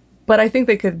 But I think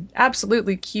they could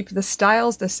absolutely keep the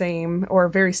styles the same or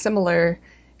very similar,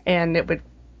 and it would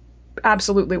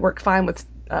absolutely work fine with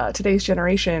today's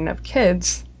generation of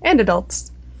kids and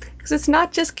adults. Because it's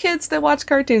not just kids that watch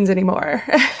cartoons anymore.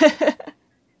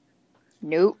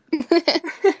 Nope.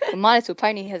 Well, My Little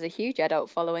Pony has a huge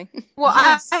adult following. Well,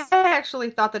 I Yes.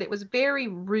 actually thought that it was very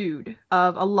rude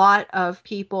of a lot of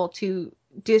people to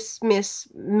dismiss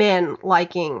men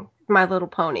liking My Little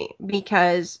Pony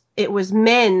because it was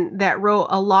men that wrote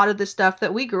a lot of the stuff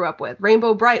that we grew up with.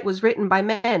 Rainbow Bright was written by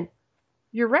men.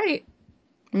 You're right.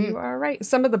 Mm. You are right.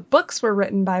 Some of the books were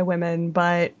written by women,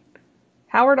 but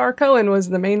Howard R. Cohen was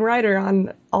the main writer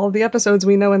on all of the episodes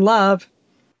we know and love.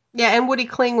 Yeah, and Woody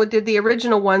Klingwood did the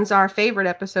original ones. Our favorite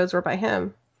episodes were by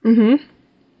him. Mm-hmm.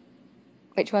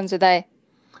 Which ones are they?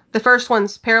 The first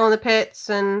ones, Peril in the Pits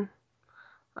and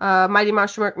Mighty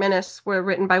Monster Mark Menace, were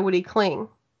written by Woody Kling.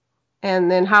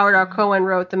 And then Howard R. Cohen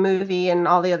wrote the movie and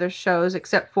all the other shows,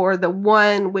 except for the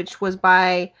one which was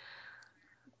by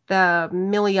the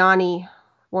Miliani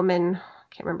woman. I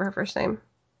can't remember her first name.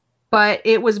 But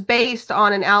it was based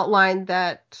on an outline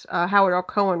that Howard R.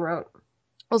 Cohen wrote.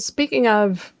 Well, speaking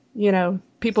of,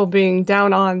 people being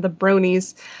down on the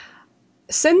bronies,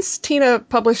 since Tina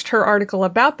published her article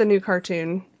about the new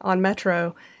cartoon on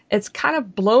Metro, it's kind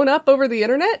of blown up over the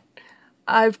internet.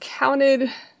 I've counted,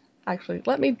 actually,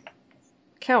 let me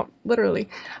count literally,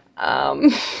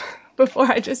 um, before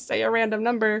I just say a random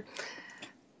number.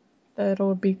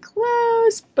 That'll be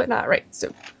close, but not right.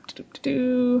 So,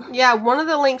 Yeah, one of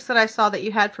the links that I saw that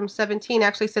you had from 17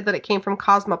 actually said that it came from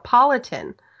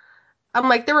Cosmopolitan. I'm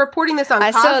like, they're reporting this on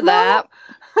I Cosmo? saw that.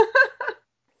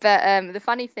 But the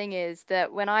funny thing is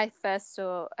that when I first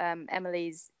saw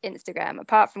Emily's Instagram,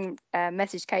 apart from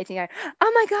message Katie going,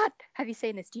 "Oh my God, have you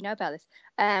seen this? Do you know about this?"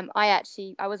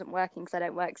 I wasn't working because I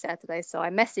don't work Saturday, so I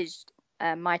messaged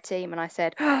my team and I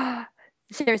said, oh,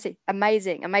 "Seriously,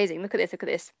 amazing, amazing! Look at this, look at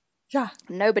this." yeah.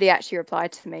 Nobody actually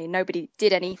replied to me. Nobody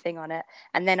did anything on it.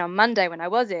 And then on Monday, when I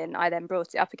was in, I then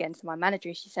brought it up again to my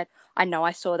manager. She said, "I know,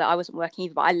 I saw that. I wasn't working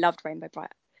either, but I loved Rainbow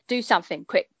Bright. Do something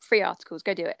quick, free articles,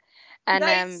 go do it." And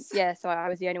Nice. yeah, so I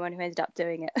was the only one who ended up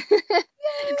doing it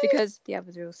because the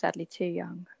others were all sadly too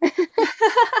young,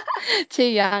 too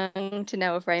young to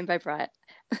know of Rainbow Bright.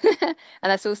 And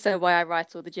that's also why I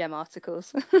write all the gem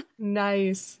articles.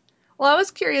 Nice. Well, I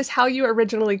was curious how you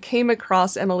originally came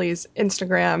across Emily's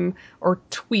Instagram or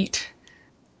tweet.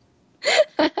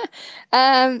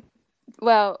 um,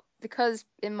 Well, because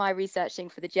in my researching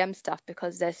for the gem stuff,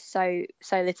 because there's so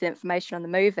little information on the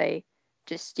movie,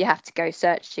 just you have to go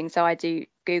searching. So I do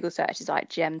Google searches like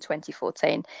Gem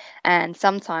 2014, and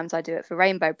sometimes I do it for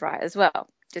Rainbow Bright as well,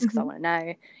 just because I Mhm. want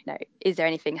to know, is there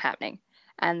anything happening?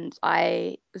 And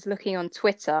I was looking on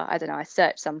Twitter. I don't know. I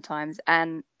search sometimes,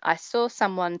 and I saw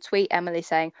someone tweet Emily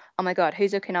saying, "Oh my God,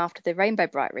 who's looking after the Rainbow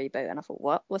Bright reboot?" And I thought,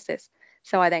 "What? What's this?"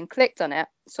 So I then clicked on it,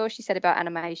 saw she said about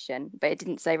animation, but it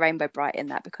didn't say Rainbow Bright in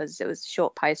that because it was a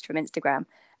short post from Instagram.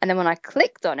 And then when I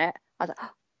clicked on it, I was like,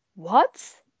 oh,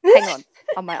 what? Hang on.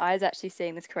 Are my eyes actually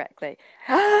seeing this correctly?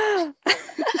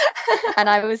 And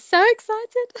I was so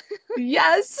excited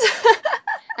Yes.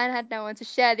 and had no one to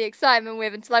share the excitement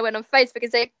with until I went on Facebook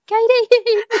and said,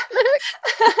 "Katie,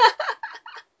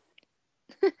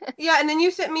 look." Yeah, and then you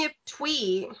sent me a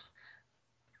tweet,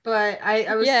 but I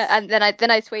Yeah, was. and then I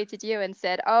tweeted you and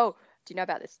said, "Oh, do you know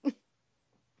about this?"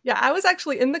 Yeah, I was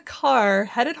actually in the car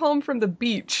headed home from the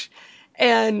beach,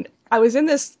 and I was in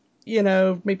this,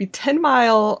 maybe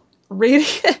 10-mile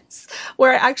radius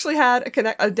where I actually had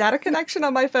a data connection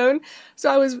on my phone. So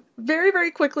I was very,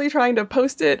 very quickly trying to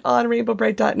post it on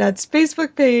rainbowbright.net's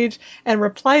Facebook page and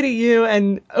reply to you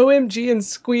and OMG and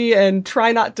squee and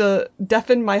try not to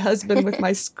deafen my husband with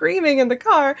my screaming in the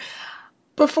car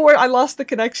before I lost the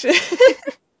connection.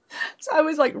 So I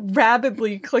was like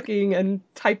rapidly clicking and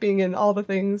typing and all the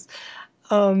things.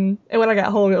 And when I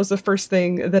got home, it was the first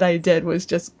thing that I did was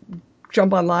just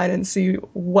jump online and see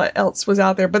what else was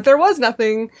out there. But there was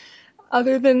nothing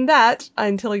other than that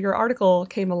until your article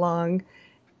came along.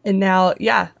 And now,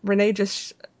 yeah, Renee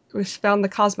just found the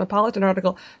Cosmopolitan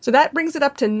article. So that brings it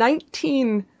up to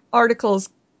 19 articles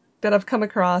that I've come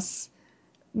across,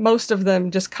 most of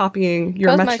them just copying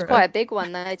your Cosmo's Metro. quite a big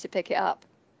one though to pick it up.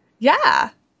 Yeah,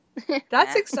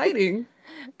 that's exciting.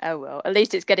 Oh well, at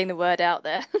least it's getting the word out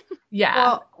there. Yeah.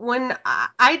 Well, when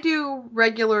I do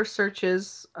regular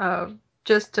searches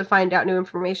just to find out new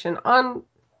information on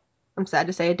I'm sad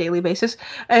to say, a daily basis.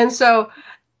 And so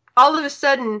all of a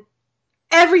sudden,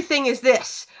 everything is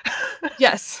this.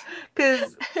 Yes.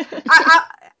 Because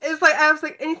I was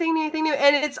like, anything new,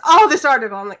 and it's all this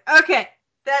article. I'm like, okay,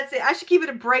 that's it. I should give it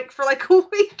a break for like a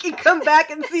week and come back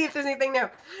and see if there's anything new.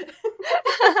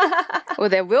 Well,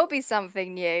 there will be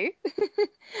something new.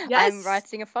 Yes. I'm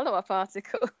writing a follow-up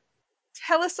article.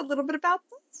 Tell us a little bit about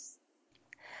this.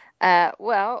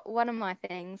 Well, one of my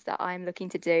things that I'm looking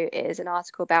to do is an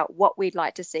article about what we'd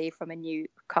like to see from a new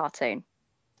cartoon.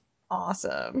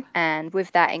 Awesome. And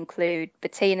with that include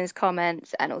Bettina's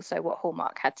comments and also what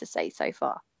Hallmark had to say so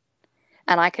far.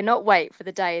 And I cannot wait for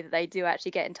the day that they do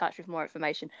actually get in touch with more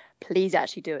information. Please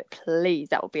actually do it. Please.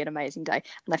 That would be an amazing day.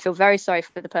 And I feel very sorry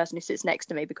for the person who sits next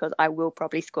to me because I will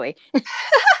probably squee.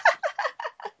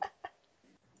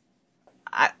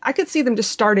 I could see them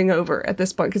just starting over at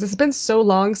this point because it's been so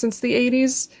long since the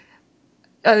 80s.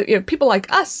 People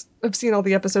like us have seen all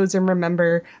the episodes and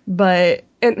remember, but,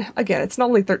 and again, it's not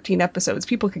only 13 episodes.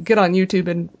 People could get on YouTube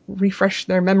and refresh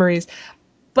their memories.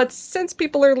 But since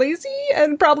people are lazy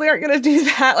and probably aren't going to do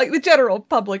that, like the general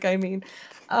public, I mean,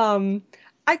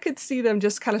 I could see them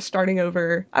just kind of starting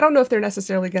over. I don't know if they're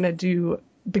necessarily going to do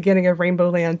beginning of Rainbow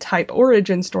Land type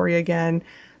origin story again,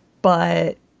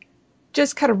 but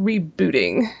just kind of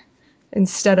rebooting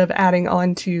instead of adding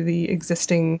on to the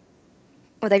existing.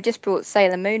 Well, they've just brought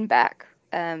Sailor Moon back,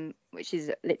 which is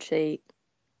literally,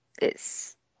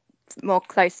 it's more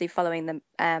closely following the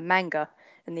manga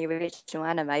than the original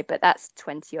anime, but that's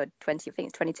 20, I think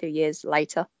it's 22 years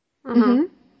later. Mm-hmm.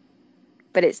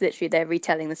 But it's literally they're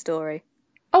retelling the story.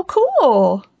 Oh,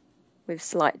 cool. With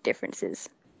slight differences.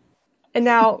 And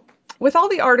now, with all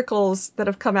the articles that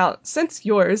have come out since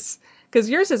yours, because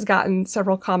yours has gotten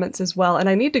several comments as well, and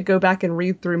I need to go back and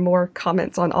read through more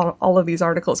comments on all of these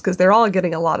articles because they're all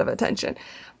getting a lot of attention.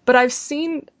 But I've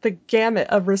seen the gamut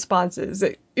of responses.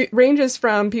 It ranges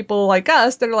from people like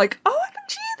us that are like, oh,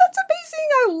 OMG, that's amazing.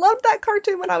 I loved that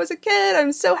cartoon when I was a kid.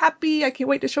 I'm so happy. I can't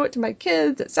wait to show it to my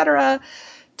kids, etc.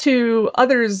 To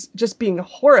others just being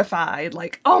horrified,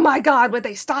 like, oh my god, would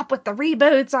they stop with the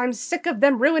reboots? I'm sick of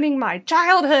them ruining my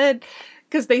childhood.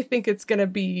 Because they think it's going to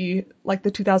be like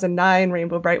the 2009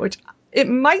 Rainbow Bright, which it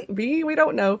might be, we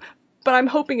don't know, but I'm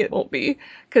hoping it won't be.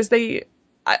 Because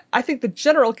I think the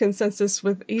general consensus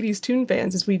with 80s Toon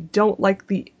fans is we don't like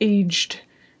the aged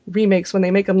remakes when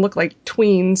they make them look like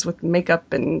tweens with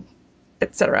makeup and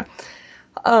etc.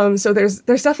 So there's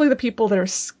definitely the people that are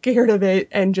scared of it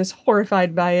and just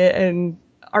horrified by it and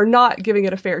are not giving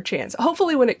it a fair chance.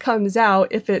 Hopefully when it comes out,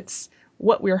 if it's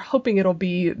what we're hoping it'll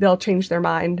be, they'll change their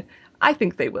mind. I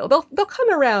think they will. They'll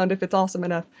come around if it's awesome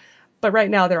enough. But right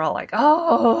now they're all like,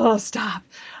 oh, stop.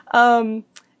 And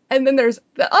then there's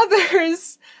the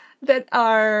others that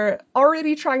are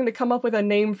already trying to come up with a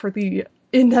name for the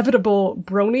inevitable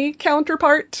Brony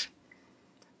counterpart.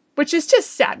 Which is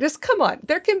just sad. Just come on.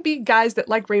 There can be guys that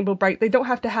like Rainbow Bright. They don't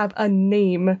have to have a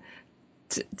name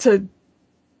to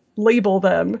label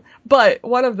them. But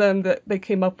one of them that they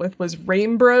came up with was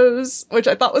Rainbros, which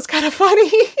I thought was kind of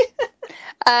funny.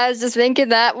 I was just thinking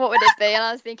that. What would it be? And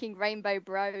I was thinking Rainbow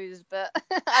Bros, but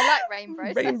I like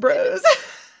Rainbros. Rainbros.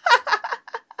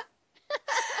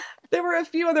 There were a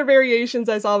few other variations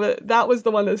I saw, but that was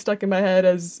the one that stuck in my head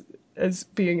as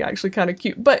being actually kind of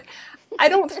cute. But I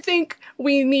don't think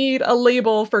we need a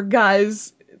label for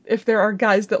guys if there are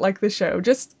guys that like the show.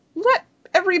 Just let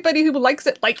everybody who likes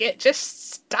it like it.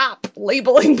 Just stop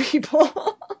labeling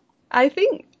people. I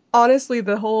think, honestly,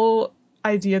 the whole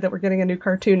idea that we're getting a new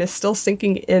cartoon is still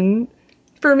sinking in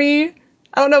for me.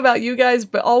 I don't know about you guys,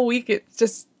 but all week it's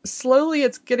just slowly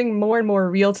it's getting more and more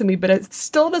real to me, but it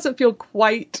still doesn't feel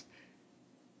quite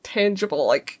tangible.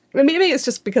 Like, maybe it's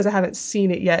just because I haven't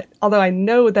seen it yet, although I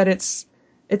know that it's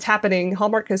happening.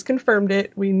 Hallmark has confirmed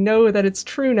it. We know that it's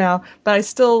true now,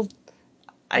 but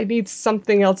I need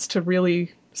something else to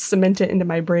really cement it into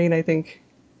my brain, I think.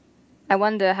 I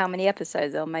wonder how many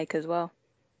episodes they'll make as well.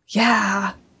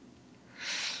 Yeah.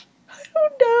 I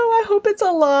don't know. I hope it's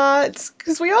a lot,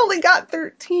 because we only got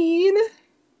 13.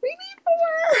 We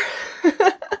need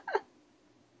more.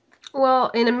 Well,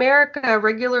 in America,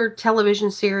 regular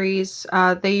television series,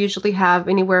 they usually have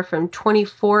anywhere from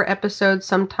 24 episodes,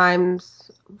 sometimes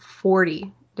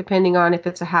 40, depending on if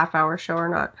it's a half-hour show or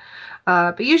not.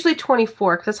 But usually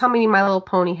 24, because that's how many My Little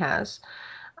Pony has.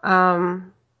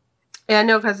 And I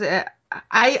know because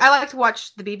I like to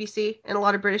watch the BBC and a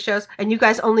lot of British shows, and you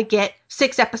guys only get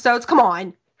 6 episodes. Come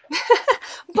on.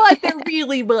 But they're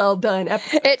really well done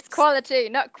episodes. It's quality,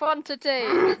 not quantity.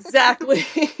 Exactly.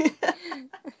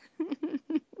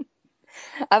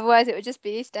 Otherwise, it would just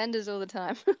be EastEnders all the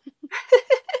time.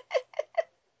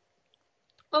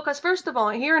 Well, because first of all,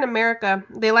 here in America,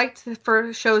 they like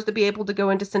for shows to be able to go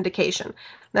into syndication.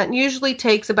 That usually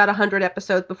takes about 100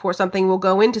 episodes before something will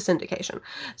go into syndication.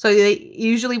 So they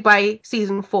usually by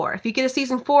season 4. If you get a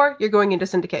season 4, you're going into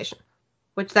syndication,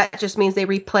 which that just means they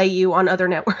replay you on other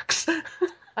networks.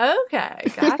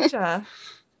 Okay, gotcha.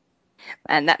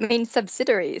 And that means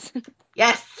subsidiaries.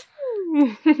 Yes.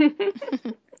 And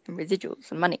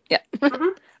residuals and money. Yeah. Mm-hmm.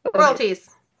 Okay. Royalties.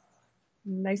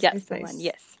 Nice, Yes, nice, the nice. one.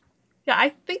 Yes. Yeah, I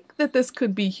think that this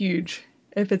could be huge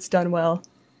if it's done well.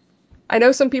 I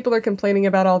know some people are complaining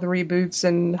about all the reboots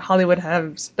and Hollywood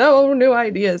has no new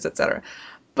ideas, etc.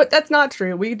 But that's not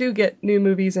true. We do get new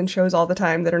movies and shows all the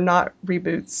time that are not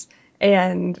reboots.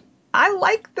 And I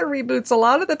like the reboots a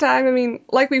lot of the time. I mean,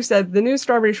 like we've said, the new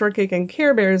Strawberry Shortcake and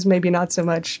Care Bears maybe not so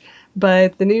much,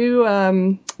 but the new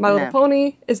My Little No.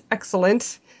 Pony is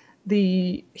excellent.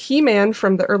 The He-Man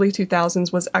from the early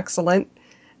 2000s was excellent.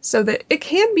 So that it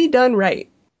can be done right.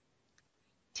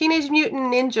 Teenage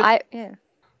Mutant Ninja.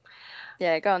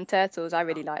 Yeah, go on, Turtles. I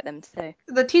really like them too.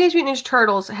 The Teenage Mutant Ninja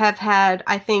Turtles have had,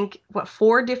 I think,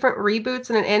 4 different reboots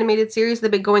in an animated series.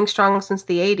 They've been going strong since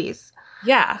the 80s.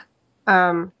 Yeah.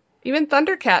 Um, Even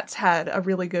Thundercats had a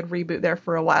really good reboot there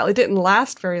for a while. It didn't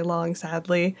last very long,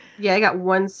 sadly, yeah, I got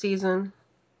 1 season.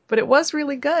 but it was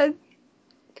really good.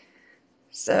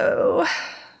 So,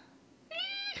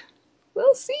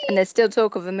 we'll see. And there's still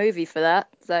talk of a movie for that.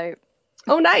 So,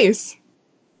 Oh, nice.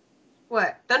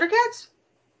 What? Thundercats?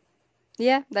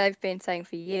 yeah, they've been saying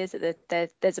for years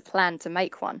that there's a plan to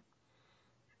make one.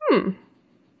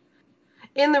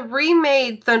 In the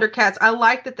remade Thundercats, I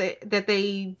like that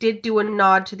they did do a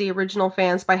nod to the original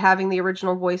fans by having the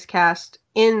original voice cast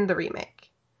in the remake.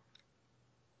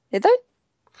 Did they?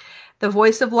 The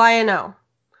voice of Lion-O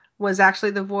was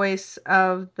actually the voice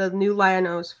of the new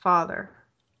Lion-O's father.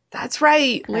 That's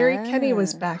right. Larry Kenny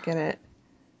was Ah. back in it.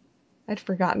 I'd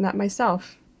forgotten that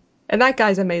myself. And that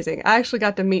guy's amazing. I actually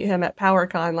got to meet him at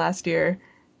PowerCon last year.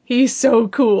 He's so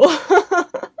cool.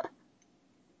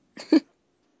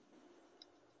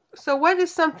 So what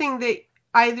is something that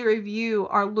either of you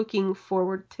are looking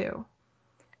forward to?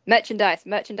 Merchandise.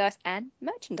 Don't mention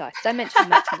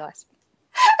merchandise.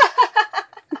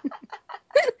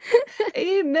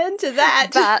 Amen to that.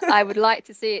 But I would like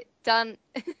to see it done.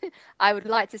 I would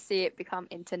like to see it become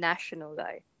international,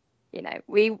 though. You know,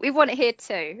 we want it here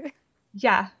too.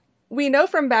 Yeah. We know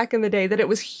from back in the day that it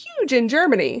was huge in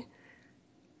Germany.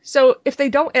 So if they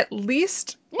don't at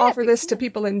least offer this to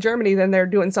people in Germany, then they're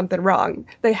doing something wrong.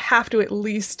 They have to at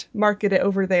least market it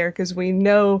over there because we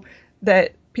know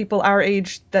that people our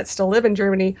age that still live in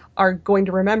Germany are going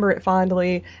to remember it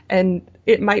fondly, and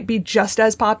it might be just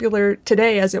as popular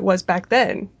today as it was back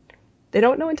then. They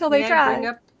don't know until they May I try. bring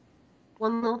up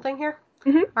one little thing here?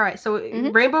 Mhm. All right, so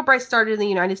Rainbow Bright started in the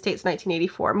United States in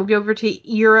 1984, moved over to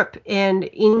Europe and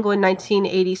England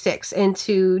 1986, and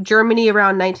to Germany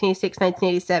around 1986,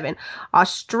 1987.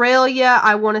 Australia,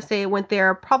 I want to say it went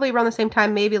there probably around the same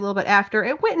time, maybe a little bit after.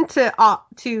 It went into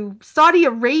to Saudi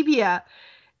Arabia,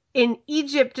 in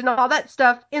Egypt, and all that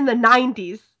stuff in the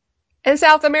 90s. And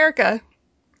South America.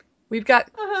 We've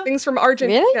got things from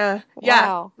Argentina. Really? Yeah.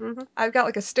 Wow. Mm-hmm. I've got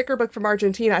like a sticker book from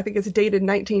Argentina. I think it's dated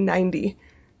 1990.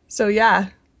 So yeah.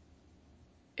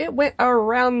 It went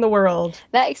around the world.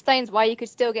 That explains why you could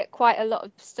still get quite a lot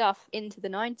of stuff into the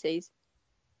 90s.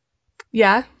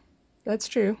 Yeah, that's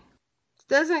true.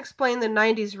 Doesn't explain the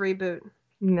 90s reboot.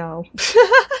 No.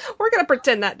 We're going to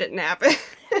pretend that didn't happen.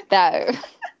 No.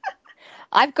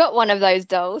 I've got one of those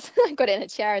dolls. I got it in a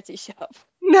charity shop.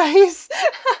 Nice.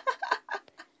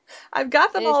 I've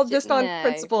got them It's all just on no.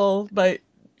 principle, but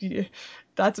yeah,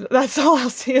 that's all I'll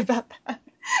say about that.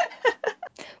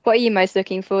 What are you most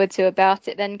looking forward to about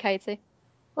it then, Katie?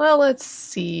 Well, let's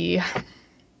see.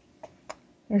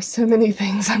 There's so many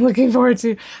things I'm looking forward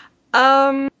to.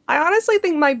 I honestly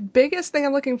think my biggest thing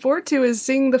I'm looking forward to is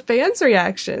seeing the fans'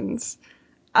 reactions.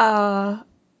 You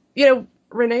know,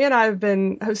 Renee and I have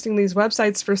been hosting these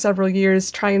websites for several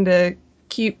years, trying to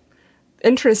keep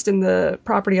interest in the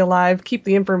property alive, keep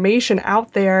the information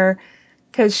out there,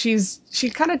 because she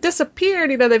kind of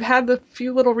disappeared. You know, they've had the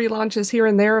few little relaunches here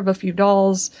and there of a few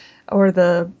dolls or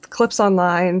the clips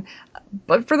online,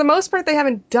 but for the most part, they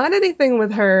haven't done anything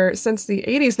with her since the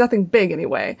 80s, nothing big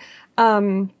anyway.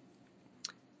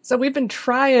 So we've been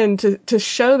trying to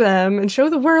show them and show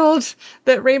the world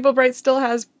that Rainbow Bright still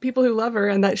has people who love her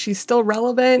and that she's still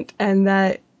relevant and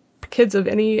that kids of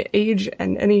any age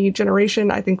and any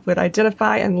generation, I think, would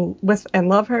identify with and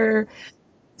love her.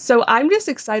 So I'm just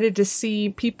excited to see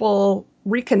people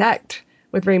reconnect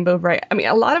with Rainbow Bright. I mean,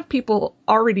 a lot of people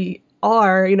already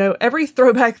are. You know, every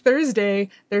Throwback Thursday,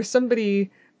 there's somebody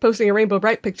posting a Rainbow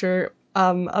Bright picture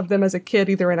of them as a kid,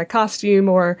 either in a costume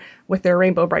or with their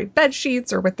Rainbow Bright bed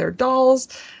sheets or with their dolls.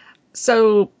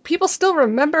 So people still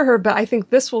remember her, but I think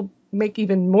this will make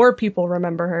even more people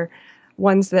remember her,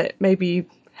 ones that maybe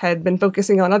had been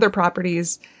focusing on other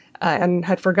properties and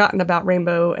had forgotten about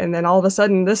Rainbow, and then all of a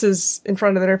sudden this is in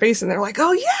front of their face and they're like,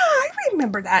 oh yeah, I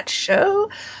remember that show.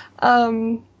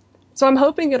 Um, so I'm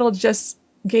hoping it'll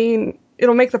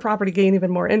make the property gain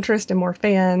even more interest and more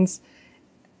fans,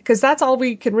 because that's all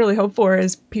we can really hope for,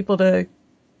 is people to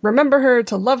remember her,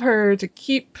 to love her, to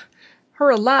keep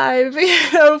her alive,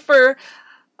 for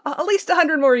at least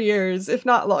 100 more years, if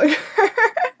not longer.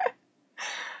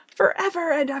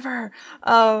 Forever and ever.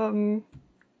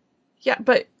 Yeah,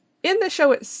 but in the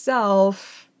show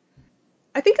itself,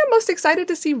 I think I'm most excited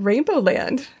to see Rainbow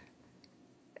Land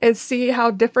and see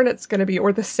how different it's going to be,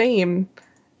 or the same.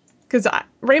 Because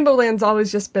Rainbow Land's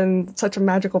always just been such a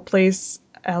magical place.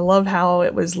 I love how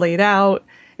it was laid out.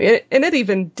 And it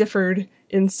even differed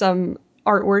in some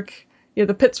artwork.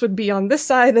 The pits would be on this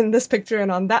side in this picture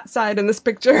and on that side in this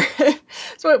picture.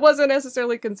 So it wasn't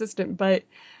necessarily consistent, but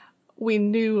we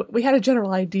had a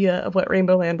general idea of what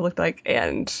Rainbow Land looked like,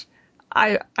 and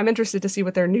I'm interested to see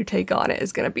what their new take on it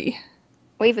is going to be.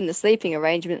 Well, even the sleeping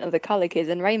arrangement of the Colour Kids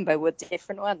and Rainbow were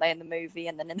different, weren't they, in the movie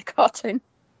and then in the cartoon?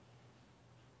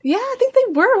 Yeah, I think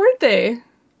they were, weren't they?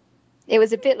 It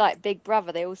was a bit like Big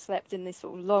Brother. They all slept in this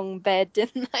sort of long bed,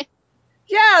 didn't they?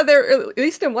 Yeah, they're at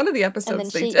least in one of the And then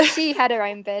episodes they she did. she had her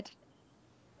own bed.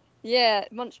 Yeah,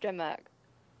 Monstermark.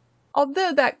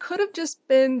 Although that could have just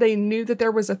been they knew that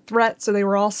there was a threat, so they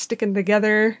were all sticking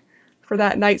together for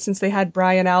that night since they had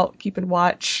Brian out keeping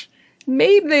watch.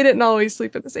 Maybe they didn't always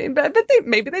sleep in the same bed, but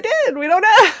maybe they did. We don't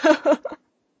know.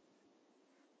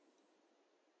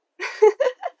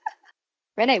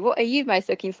 Renee, what are you most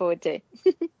looking forward to?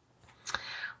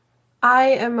 I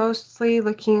am mostly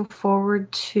looking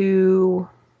forward to.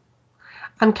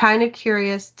 I'm kind of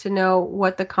curious to know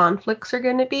what the conflicts are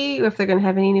going to be, if they're going to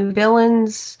have any new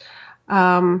villains,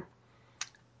 um,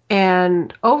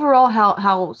 and overall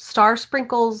how Star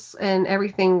Sprinkles and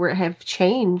everything have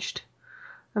changed.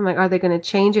 I'm like, are they going to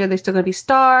change it? Are they still going to be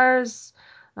stars?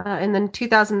 And then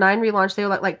 2009 relaunch, they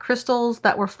were like crystals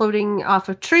that were floating off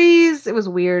of trees. It was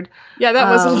weird. Yeah, that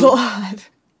was a little odd.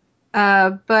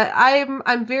 But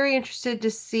I'm very interested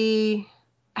to see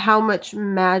how much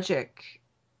magic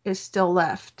is still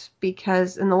left,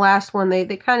 because in the last one they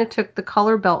kind of took the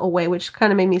color belt away, which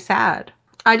kind of made me sad.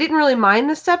 I didn't really mind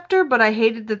the scepter, but I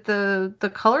hated that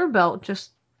the color belt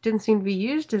just didn't seem to be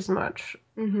used as much.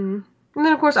 Mm-hmm. And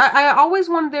then of course I always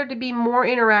wanted there to be more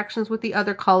interactions with the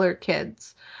other color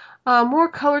kids. More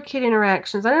color kid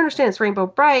interactions. I understand it's Rainbow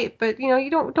Bright, but you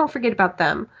don't forget about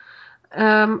them.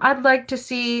 I'd like to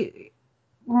see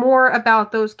more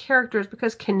about those characters,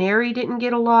 because Canary didn't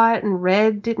get a lot and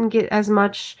Red didn't get as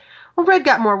much. Well, Red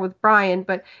got more with Brian,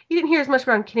 but you didn't hear as much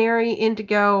around Canary,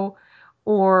 Indigo,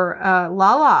 or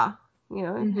Lala.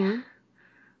 Mm-hmm.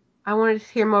 I wanted to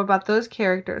hear more about those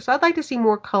characters. So I'd like to see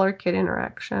more Color Kid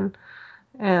interaction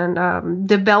and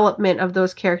development of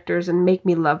those characters and make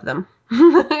me love them.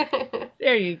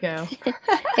 There you go.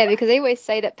 Yeah, because they always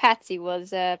say that Patty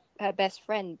was her best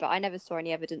friend, but I never saw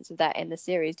any evidence of that in the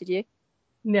series. Did you?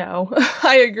 No,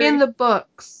 I In agree. the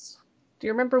books, Do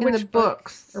you remember in the which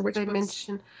book or books, which they books?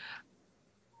 mention.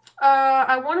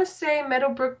 I want to say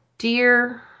Meadowbrook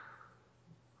Deer,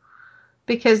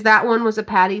 because that one was a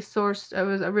Patty source. It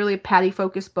was a really Patty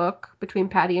focused book between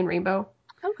Patty and Rainbow.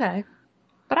 Okay.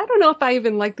 But I don't know if I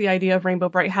even like the idea of Rainbow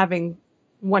Bright having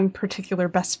one particular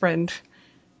best friend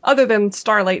other than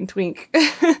Starlight and Twink.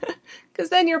 Because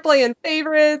then you're playing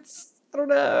favorites. I don't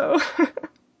know.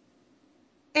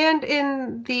 And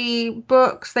in the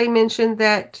books, they mentioned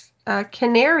that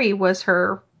Canary was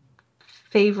her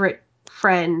favorite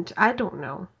friend. I don't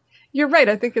know. You're right.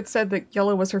 I think it said that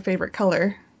yellow was her favorite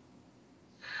color.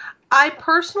 I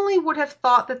personally would have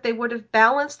thought that they would have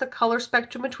balanced the color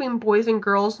spectrum between boys and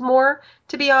girls more,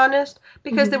 to be honest,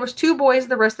 because Mm-hmm. there was two boys,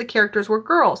 the rest of the characters were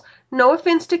girls. No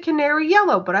offense to Canary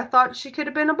Yellow, but I thought she could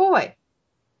have been a boy.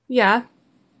 Yeah.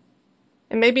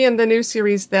 And maybe in the new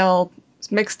series they'll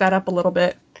mix that up a little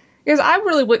bit. Because I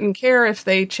really wouldn't care if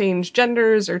they change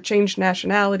genders or change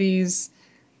nationalities,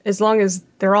 as long as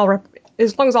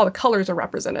as long as all the colors are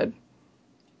represented.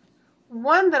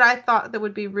 One that I thought that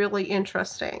would be really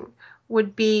interesting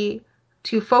would be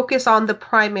to focus on the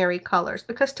primary colors,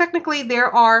 because technically there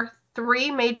are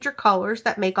three major colors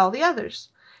that make all the others: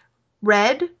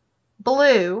 red,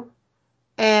 blue,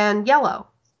 and yellow.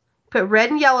 Put red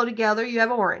and yellow together, you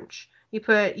have orange. You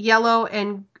put yellow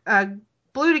and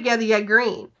blue together, you have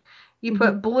green. You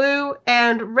put blue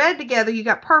and red together, you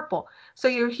got purple. So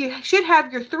you should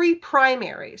have your 3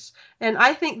 primaries. And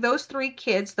I think those 3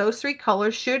 kids, those 3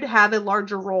 colors should have a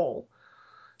larger role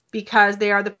because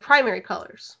they are the primary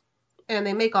colors and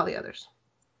they make all the others.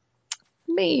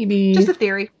 Maybe. Just a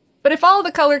theory. But if all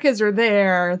the color kids are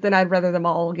there, then I'd rather them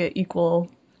all get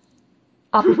equal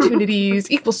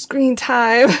opportunities, equal screen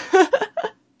time.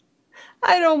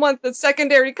 I don't want the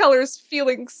secondary colors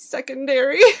feeling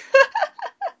secondary.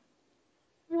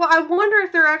 Well, I wonder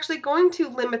if they're actually going to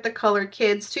limit the colored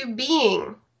kids to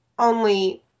being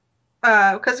only,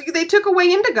 because they took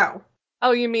away indigo.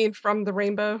 Oh, you mean from the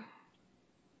rainbow?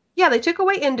 Yeah, they took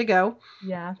away indigo.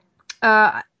 Yeah.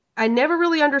 I never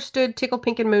really understood Tickle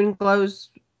Pink and Moonglow's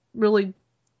really,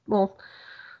 well,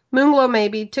 Moonglow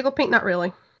maybe, Tickle Pink not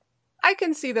really. I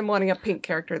can see them wanting a pink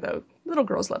character, though. Little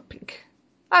girls love pink.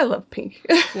 I love pink.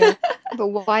 Yeah. But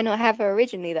why not have her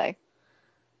originally, though?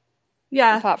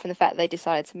 Yeah. Apart from the fact they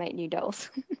decided to make new dolls.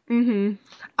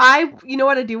 Mm-hmm. You know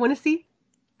what I do want to see?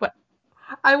 What?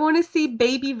 I want to see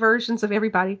baby versions of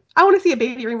everybody. I want to see a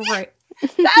baby Rainbow Bright.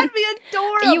 That'd be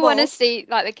adorable. You want to see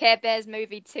like the Care Bears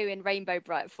movie 2 in Rainbow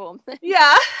Bright form?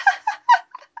 Yeah.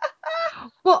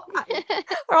 Well,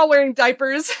 We're all wearing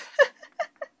diapers.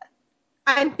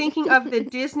 I'm thinking of the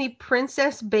Disney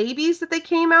princess babies that they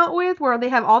came out with, where they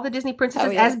have all the Disney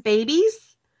princesses as babies.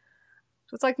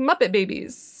 So it's like Muppet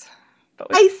Babies. But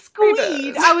with I squeed.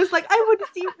 rainbows. I was like, I want to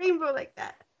see Rainbow like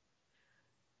that.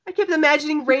 I kept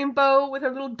imagining Rainbow with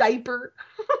her little diaper.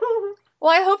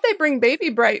 Well, I hope they bring Baby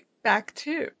Bright back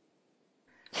too.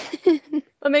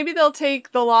 But maybe they'll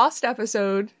take the lost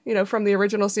episode, from the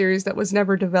original series that was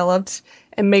never developed,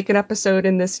 and make an episode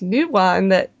in this new one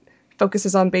that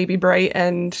focuses on Baby Bright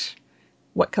and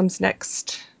what comes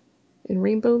next in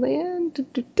Rainbow Land.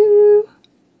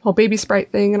 Whole baby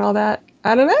sprite thing and all that.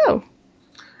 I don't know.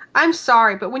 I'm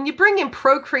sorry, but when you bring in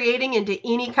procreating into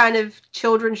any kind of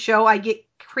children's show, I get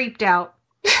creeped out.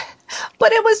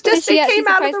 But it was just Is she they actually came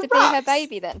out of supposed the to rocks. be her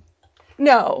baby then?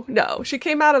 No, she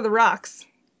came out of the rocks,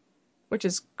 which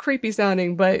is creepy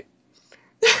sounding, but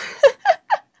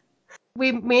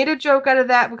We made a joke out of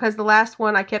that because the last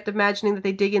one I kept imagining that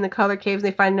they dig in the color caves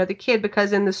and they find another kid,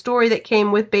 because in the story that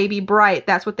came with Baby Bright,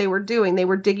 that's what they were doing. They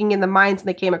were digging in the mines and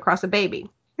they came across a baby.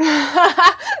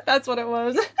 that's what it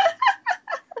was.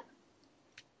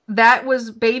 That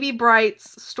was Baby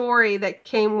Bright's story that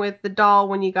came with the doll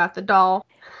when you got the doll.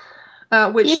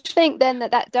 Do you think then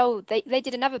that doll, they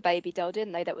did another baby doll,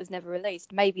 didn't they, that was never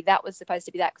released? Maybe that was supposed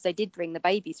to be that, because they did bring the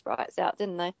baby sprites out,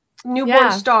 didn't they?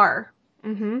 Newborn Star.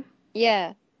 Mm-hmm.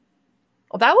 Yeah.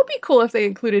 Well, that would be cool if they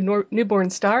included Newborn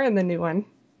Star in the new one.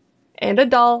 And a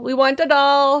doll. We want a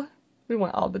doll. We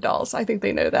want all the dolls. I think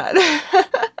they know that.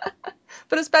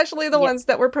 But especially the ones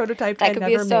that were prototyped that and could never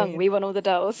be a song. made. We want all the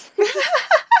dolls.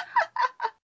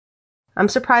 I'm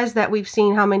surprised that we've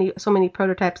seen so many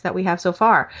prototypes that we have so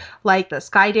far. Like the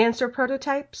Sky Dancer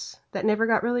prototypes that never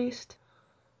got released.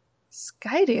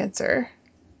 Sky Dancer?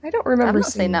 I don't remember I've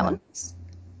not seen that one.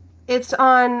 It's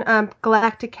on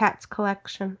Galactic Cats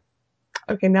collection.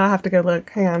 Okay, now I have to go look.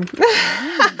 Hang on.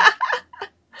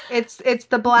 It's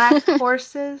the black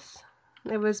horses.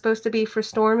 It was supposed to be for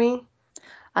Stormy.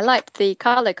 I liked the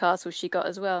Carlo Castle she got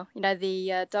as well.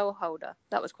 The doll holder.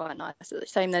 That was quite nice. It's a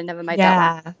shame they never made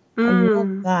that one. Yeah, I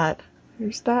love that.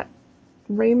 There's that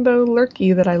rainbow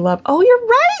lurkey that I love. Oh, you're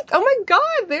right! Oh my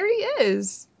god, there he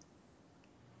is!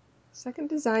 Second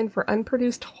design for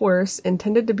unproduced horse,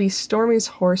 intended to be Stormy's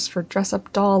horse for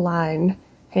dress-up doll line.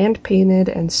 Hand-painted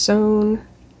and sewn.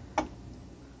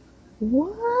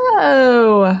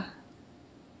 Whoa!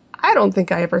 I don't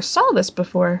think I ever saw this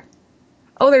before.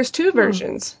 Oh, there's 2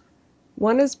 versions.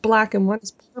 One is black and one is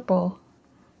purple.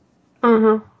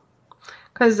 Mm-hmm.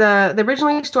 Because the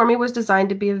originally Stormy was designed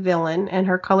to be a villain, and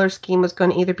her color scheme was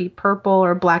going to either be purple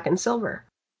or black and silver.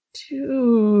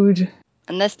 Dude.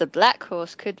 Unless the black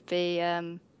horse could be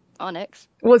Onyx.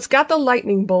 Well, it's got the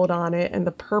lightning bolt on it and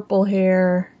the purple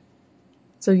hair.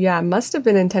 So yeah, it must have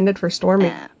been intended for Stormy.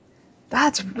 Yeah.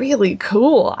 That's really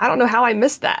cool. I don't know how I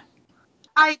missed that.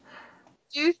 I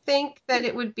do think that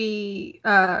it would be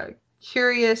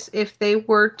curious if they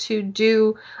were to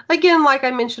do, again, like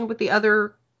I mentioned with the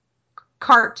other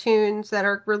cartoons that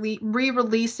are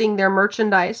re-releasing their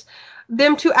merchandise,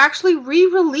 them to actually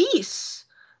re-release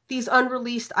these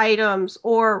unreleased items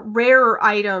or rarer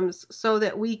items so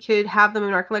that we could have them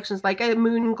in our collections, like a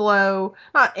Moonglow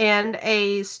and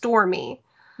a Stormy,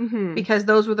 because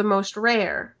those were the most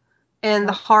rare, and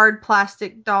the hard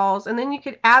plastic dolls, and then you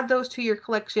could add those to your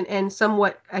collection and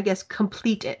somewhat, I guess,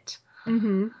 complete it.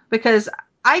 Because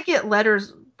I get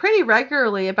letters pretty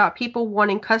regularly about people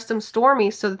wanting custom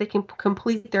Stormies so that they can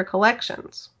complete their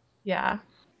collections. Yeah.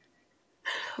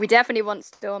 We definitely want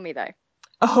Stormy, though.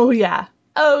 Oh, yeah.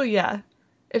 Oh, yeah.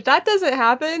 If that doesn't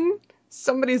happen,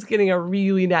 somebody's getting a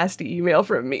really nasty email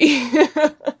from me.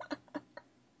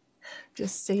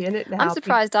 Just saying it now. I'm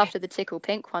surprised after the Tickle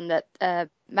Pink one that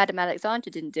Madame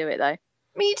Alexandra didn't do it, though.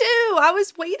 Me too. I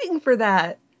was waiting for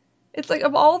that. It's like,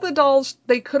 of all the dolls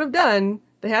they could have done,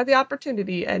 they had the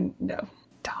opportunity, and no.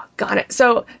 Doggone it.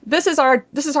 So this is our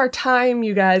time,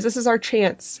 you guys. This is our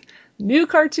chance. New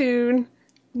cartoon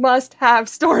must have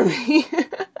Stormy.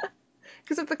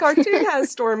 Because if the cartoon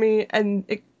has Stormy, and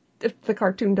if the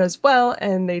cartoon does well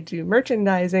and they do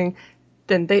merchandising,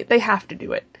 then they have to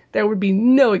do it. There would be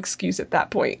no excuse at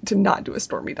that point to not do a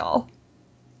Stormy doll.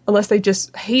 Unless they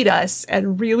just hate us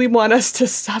and really want us to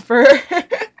suffer.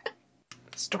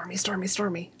 Stormy, Stormy,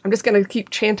 Stormy. I'm just going to keep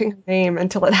chanting her name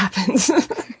until it happens.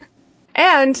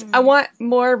 And I want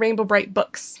more Rainbow Brite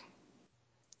books.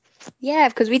 Yeah,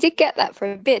 because we did get that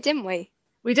for a bit, didn't we?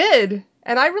 We did.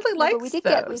 And I really liked we did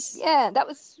those. that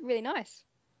was really nice.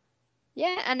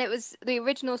 Yeah, and it was the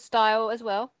original style as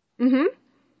well. Mm-hmm.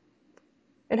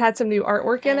 It had some new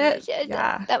artwork in it.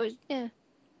 Yeah. That was, yeah.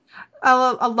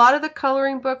 A lot of the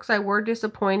coloring books I were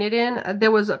disappointed in.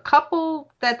 There was a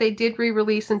couple that they did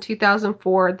re-release in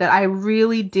 2004 that I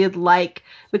really did like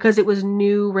because it was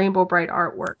new Rainbow Brite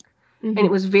artwork. Mm-hmm. And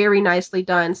it was very nicely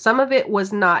done. Some of it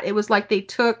was not. It was like they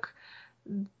took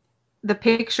the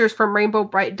pictures from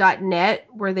rainbowbrite.net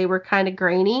where they were kind of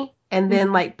grainy and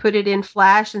then like put it in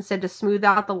Flash and said to smooth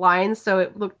out the lines so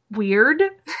it looked weird.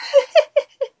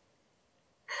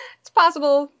 It's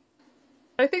possible.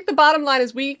 I think the bottom line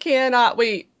is we cannot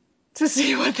wait to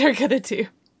see what they're going to do.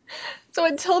 So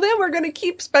until then, we're going to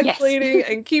keep speculating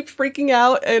and keep freaking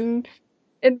out and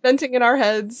inventing in our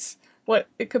heads what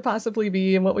it could possibly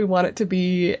be and what we want it to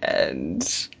be,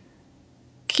 and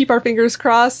keep our fingers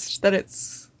crossed that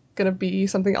it's going to be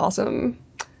something awesome.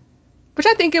 Which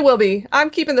I think it will be.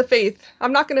 I'm keeping the faith.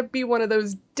 I'm not going to be one of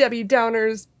those Debbie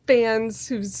Downers fans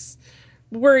who's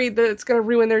worried that it's going to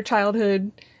ruin their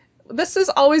childhood. This is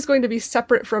always going to be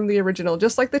separate from the original,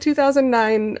 just like the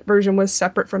 2009 version was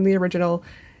separate from the original.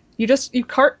 You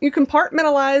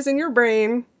compartmentalize in your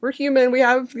brain. We're human. We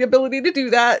have the ability to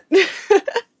do that.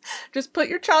 Just put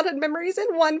your childhood memories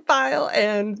in one file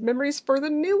and memories for the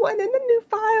new one in the new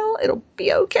file. It'll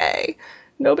be okay.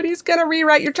 Nobody's gonna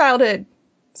rewrite your childhood.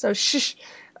 So shh.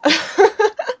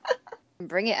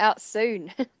 Bring it out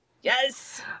soon.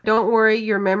 Yes. Don't worry,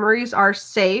 your memories are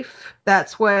safe.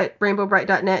 That's what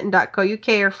rainbowbrite.net and .co.uk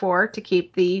are for, to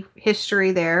keep the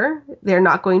history there. They're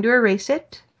not going to erase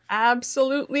it.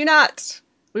 Absolutely not.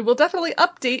 We will definitely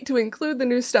update to include the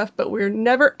new stuff, but we're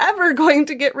never ever going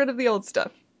to get rid of the old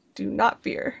stuff. Do not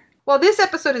fear. Well, this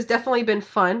episode has definitely been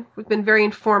fun. We've been very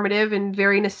informative and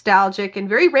very nostalgic and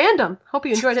very random. Hope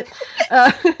you enjoyed it.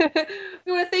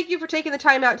 We want to thank you for taking the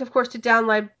time out, of course, to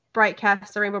download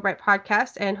Brightcast, the Rainbow Brite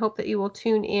podcast, and hope that you will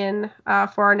tune in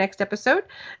for our next episode.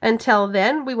 Until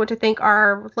then, we want to thank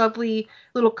our lovely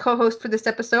little co-host for this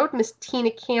episode, Miss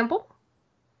Tina Campbell.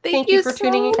 Thank you for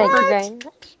tuning in. Thank you very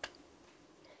much.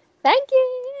 Thank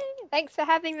you. Thanks for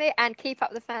having me, and keep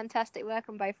up the fantastic work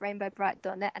on both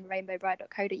rainbowbrite.net and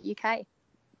rainbowbrite.co.uk.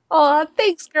 Aw,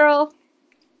 thanks, girl.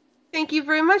 Thank you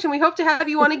very much, and we hope to have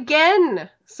you on again.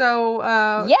 So,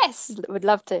 yes, would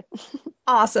love to.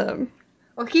 Awesome.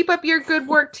 Well, keep up your good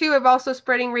work too of also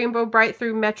spreading Rainbow Brite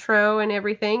through Metro and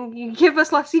everything. You give us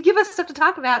stuff to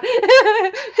talk about.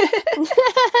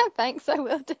 Thanks, I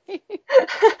will do.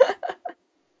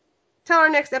 Till our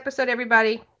next episode,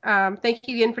 everybody. Thank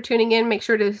you again for tuning in. Make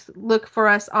sure to look for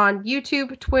us on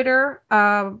YouTube, Twitter,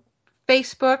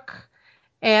 Facebook,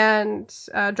 and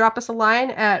drop us a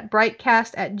line at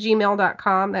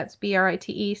brightcast@gmail.com. That's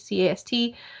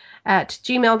BRITECAST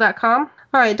 @gmail.com.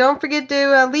 All right, don't forget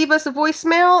to leave us a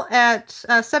voicemail at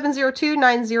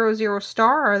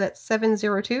 702-900-STAR, or that's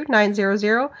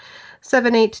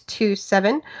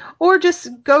 702-900-7827, or just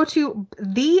go to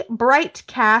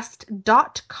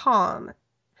thebrightcast.com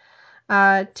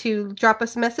to drop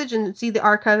us a message and see the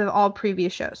archive of all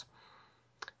previous shows.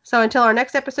 So until our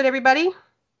next episode, everybody,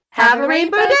 have a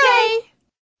rainbow day!